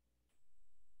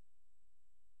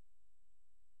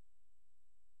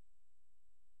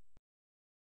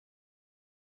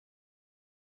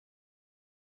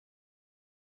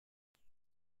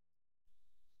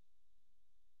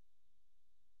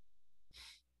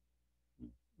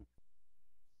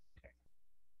 Okay.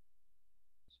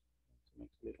 Make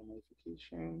a little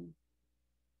modification.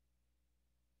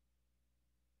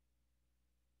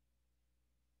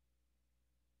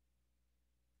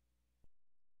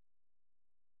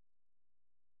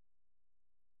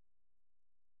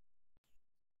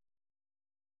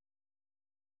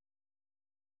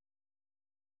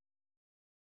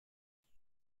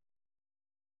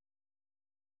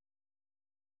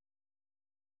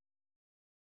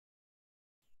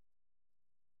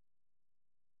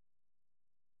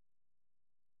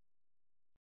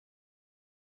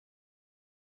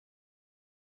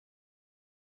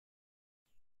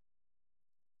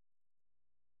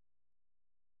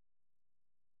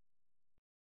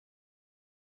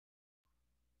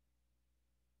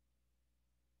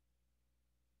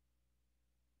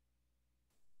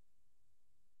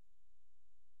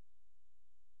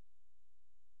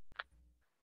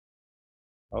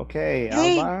 Okay,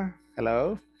 Hey. Alba,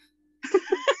 hello.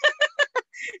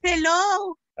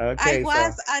 Hello. Okay, I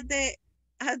was at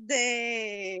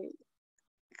the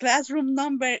classroom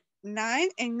number 9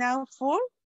 and now 4.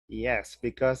 Yes,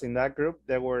 because in that group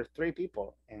there were 3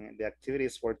 people and the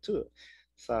activities were 2.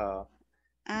 So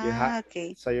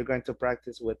Okay. So you're going to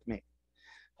practice with me.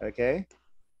 Okay.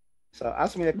 So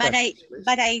ask me the questions, please.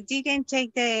 But I didn't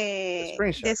take the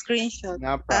screenshot.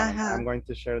 No problem. I'm going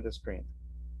to share the screen.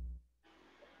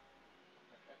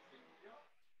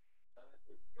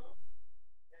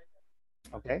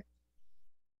 Okay.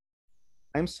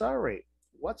 I'm sorry.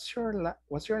 What's your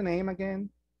name again?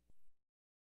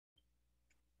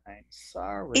 I'm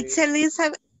sorry. It's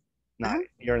Elizabeth. No,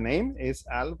 your name is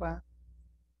Alba.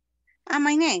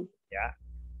 My name. Yeah.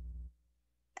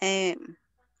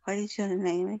 What is your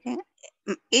name again?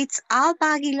 It's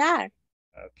Alba Aguilar.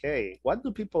 Okay. What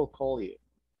do people call you?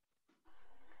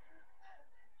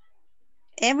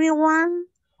 Everyone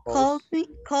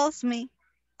calls me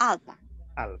Alba.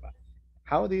 Alba.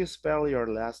 How do you spell your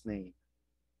last name?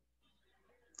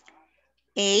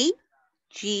 Aguilar.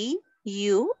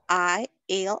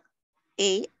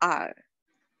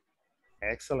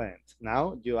 Excellent.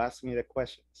 Now you ask me the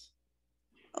questions.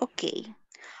 Okay.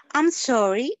 I'm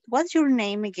sorry. What's your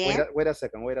name again? Wait a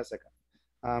second.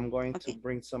 I'm going to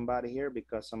bring somebody here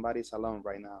because somebody's alone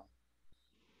right now.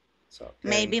 So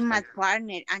maybe my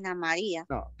partner, Ana Maria.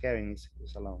 No, Kevin is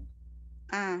alone.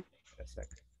 Wait a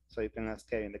second. So you can ask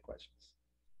Kevin the questions.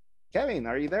 Kevin,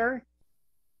 are you there?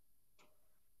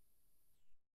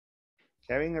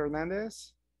 Kevin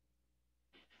Hernandez?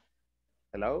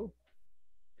 Hello?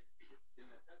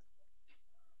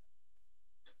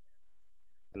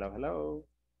 Hello.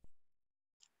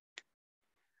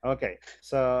 Okay,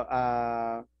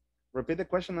 so repeat the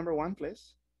question number 1,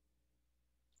 please.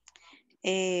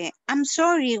 I'm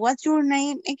sorry, what's your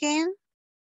name again?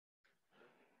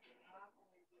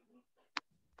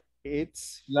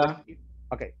 It's...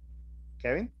 Okay,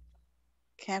 Kevin?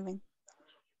 Kevin.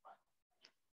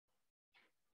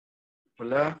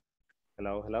 Hola.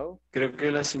 Hello. Creo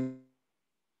que la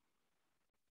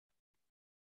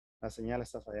señal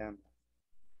está fallando.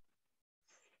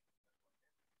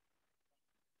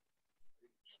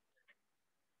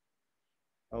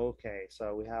 Okay,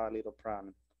 so we have a little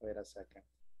problem. Wait a second.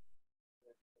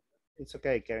 It's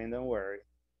okay, Kevin, don't worry.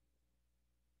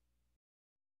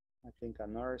 I think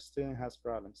another student has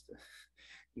problems too.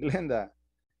 Glenda,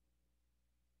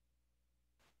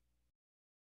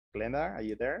 are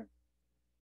you there?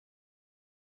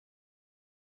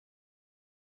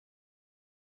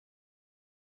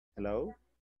 Hello?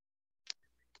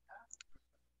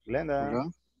 Glenda.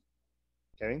 Hola.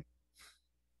 Kevin.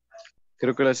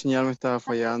 Creo que la señal me estaba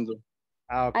fallando.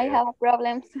 Okay. I have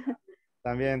problems.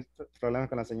 También problemas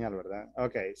con la señal, ¿verdad?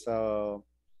 Okay, so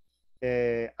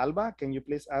Alba, can you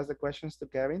please ask the questions to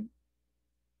Kevin?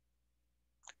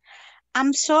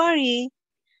 I'm sorry.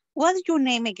 What's your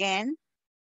name again?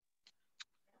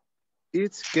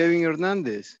 It's Kevin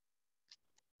Hernandez.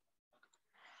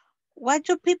 What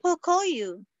do people call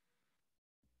you?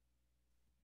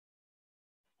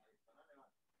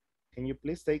 Can you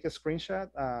please take a screenshot,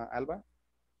 Alba?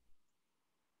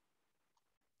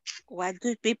 What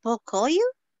do people call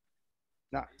you?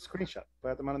 No, screenshot.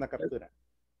 Voy a tomar una captura.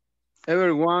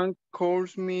 Everyone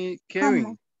calls me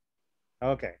Kevin.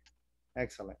 Okay,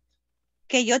 excellent.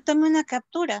 Que yo tome una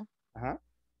captura. Ajá.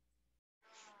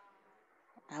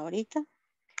 Ahorita.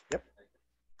 Yep.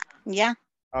 Ya.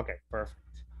 Okay, perfect.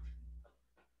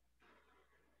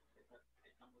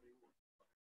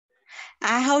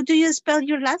 How do you spell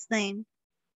your last name?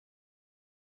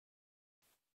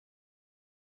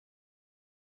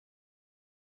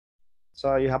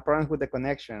 So you have problems with the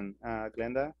connection,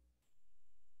 Glenda?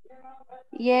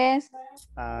 Yes.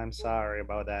 I'm sorry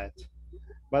about that.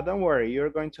 But don't worry, you're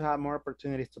going to have more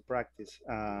opportunities to practice.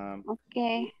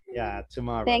 Okay. Yeah,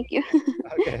 tomorrow. Thank you.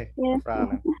 Okay, no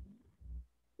problem.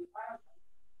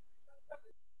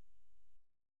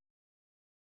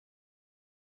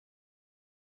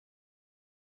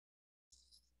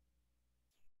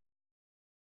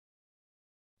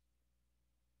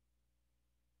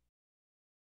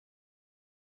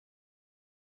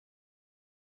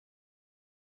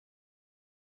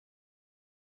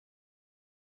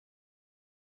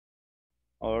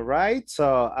 All right,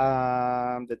 so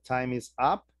the time is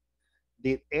up.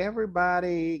 Did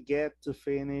everybody get to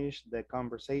finish the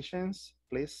conversations?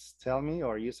 Please tell me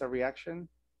or use a reaction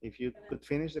if you could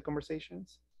finish the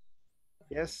conversations.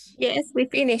 Yes? Yes, we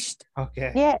finished.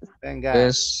 Okay. Yes. Thank God.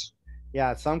 Yes.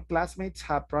 Yeah, some classmates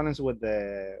have problems with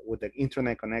the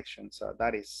internet connection, so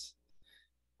that is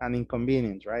an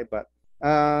inconvenience, right? But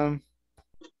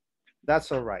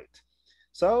That's all right.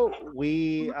 So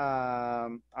we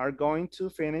are going to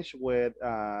finish with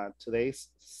today's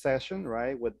session,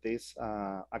 right? With this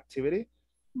activity.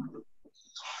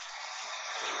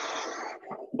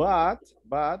 But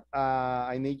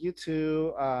I need you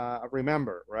to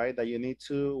remember, right, that you need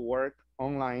to work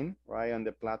online, right, on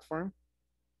the platform.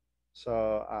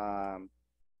 So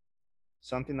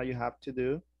something that you have to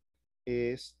do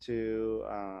is to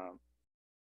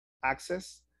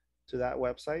access to that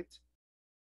website,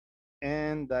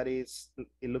 and that is,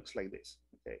 it looks like this.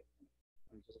 Okay,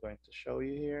 I'm just going to show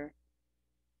you here,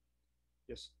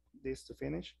 just this to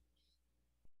finish.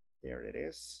 Here it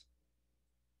is.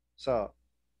 So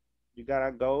you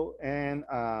gotta go and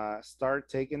start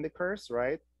taking the course,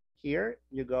 right? Here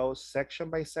you go section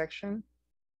by section.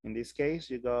 In this case,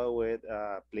 you go with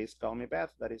please call me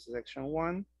Beth. That is section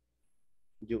 1.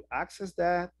 You access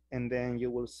that, and then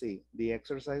you will see the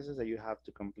exercises that you have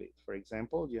to complete. For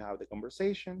example, you have the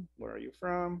conversation. Where are you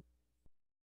from?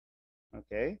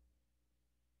 Okay.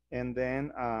 And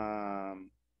then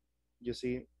you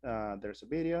see there's a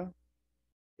video.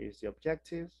 Here's the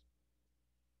objective.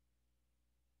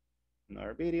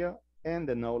 Another video, and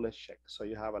the knowledge check. So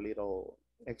you have a little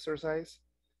exercise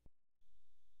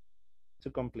to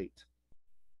complete.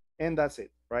 And that's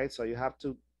it, right? So you have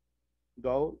to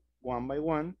go one by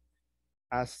one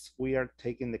as we are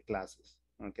taking the classes,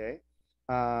 okay?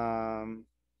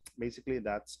 Basically,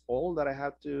 that's all that I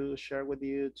have to share with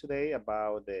you today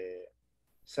about the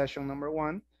session number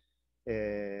 1.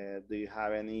 Do you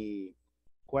have any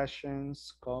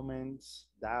questions, comments,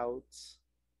 doubts?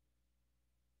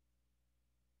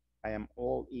 I am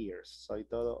all ears, soy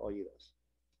todo oídos.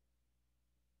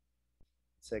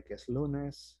 Sé que es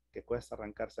lunes, que cuesta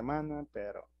arrancar semana,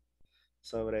 pero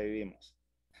sobrevivimos.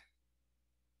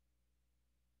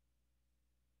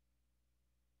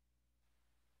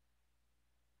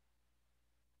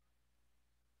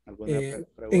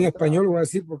 En español voy a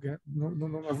decir porque no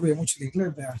me fluye mucho el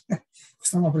inglés.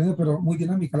 Estamos aprendiendo, pero muy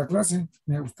dinámica la clase,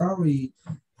 me ha gustado y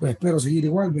pues espero seguir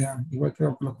igual, igual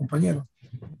creo que los compañeros.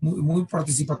 Muy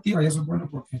participativa y eso es bueno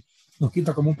porque nos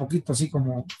quita como un poquito así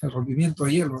como el rompimiento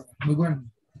de hielo. Muy bueno.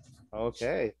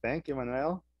 Okay, thank you,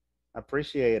 Manuel.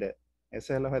 Appreciate it.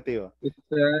 Ese es el objetivo. Que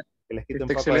les quite un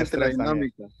poco Excelente la de estrés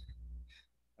también.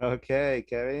 dinámica. Okay,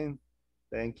 Kevin.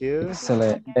 Thank you.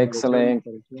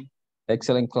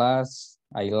 Excellent class.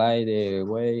 I like the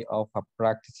way of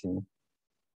practicing.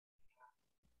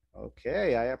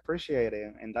 Okay, I appreciate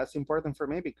it. And that's important for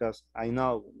me because I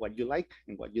know what you like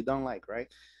and what you don't like, right?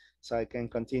 So I can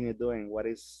continue doing what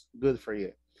is good for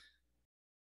you.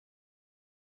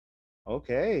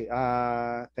 Okay,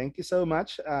 thank you so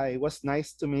much. It was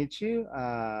nice to meet you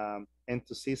and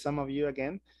to see some of you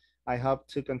again. I hope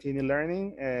to continue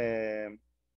learning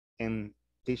and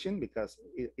teaching because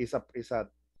it's a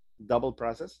double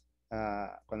process.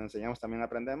 Cuando enseñamos también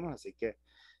aprendemos, así que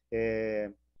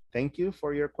thank you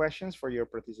for your questions, for your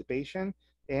participation,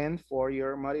 and for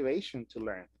your motivation to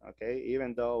learn, okay?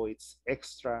 Even though it's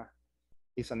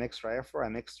an extra effort,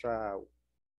 an extra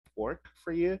work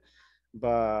for you,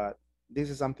 but this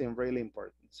is something really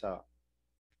important. So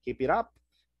keep it up.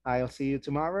 I'll see you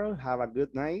tomorrow. Have a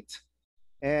good night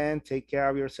and take care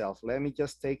of yourself. Let me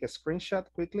just take a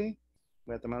screenshot quickly.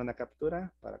 Voy a tomar una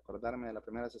captura para acordarme de la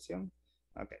primera sesión.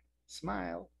 Okay,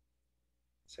 smile,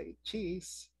 say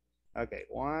cheese. Okay,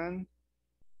 1,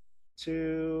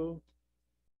 2,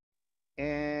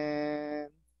 and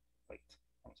wait,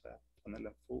 vamos a ponerle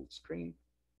en full screen.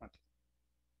 Okay.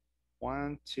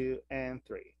 1, 2, and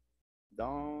 3.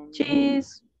 Don't.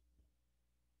 Cheese.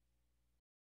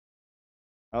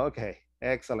 Okay,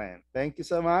 excellent. Thank you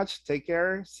so much. Take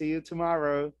care. See you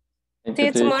tomorrow. See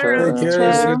you tomorrow. Take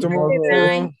care. See you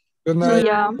tomorrow. Good night. See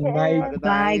ya.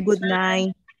 Bye. Good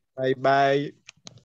night. Bye bye.